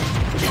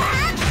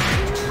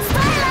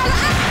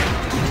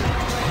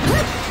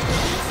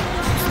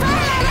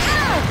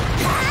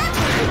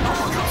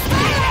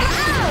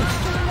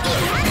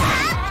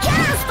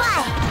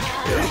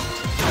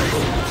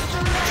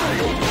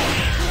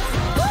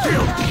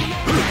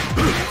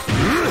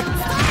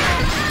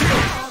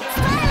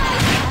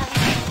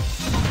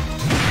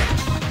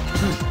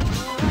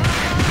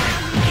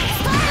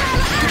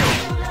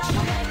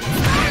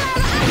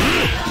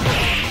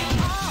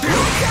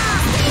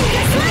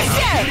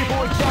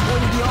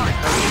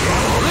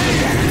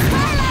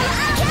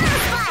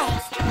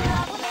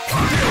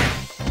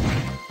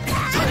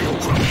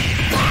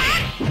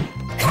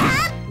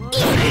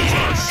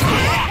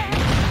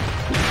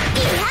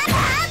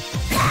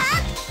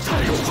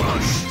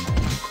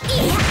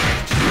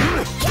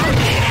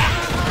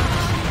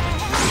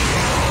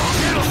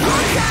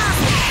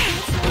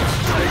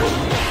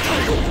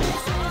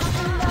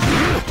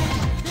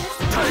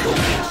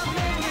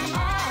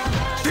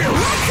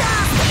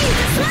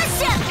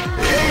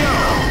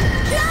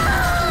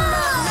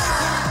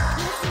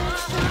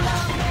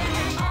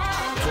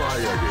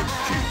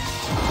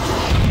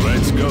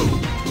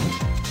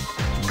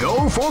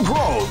 for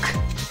broke.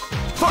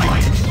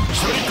 Fight!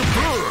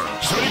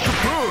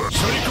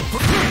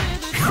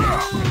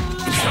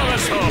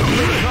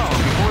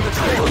 For the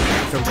title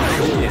from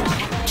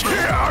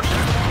Japan.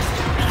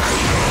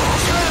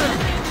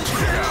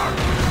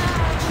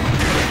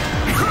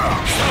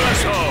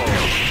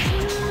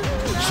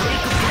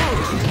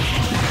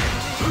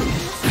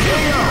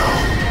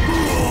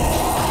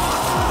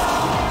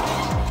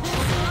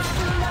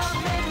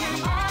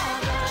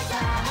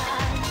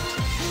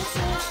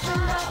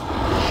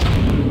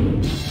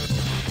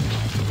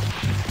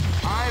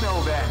 I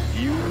know that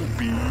you'll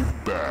be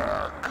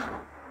back.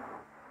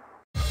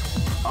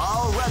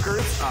 All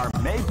records are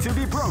made to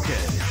be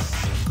broken.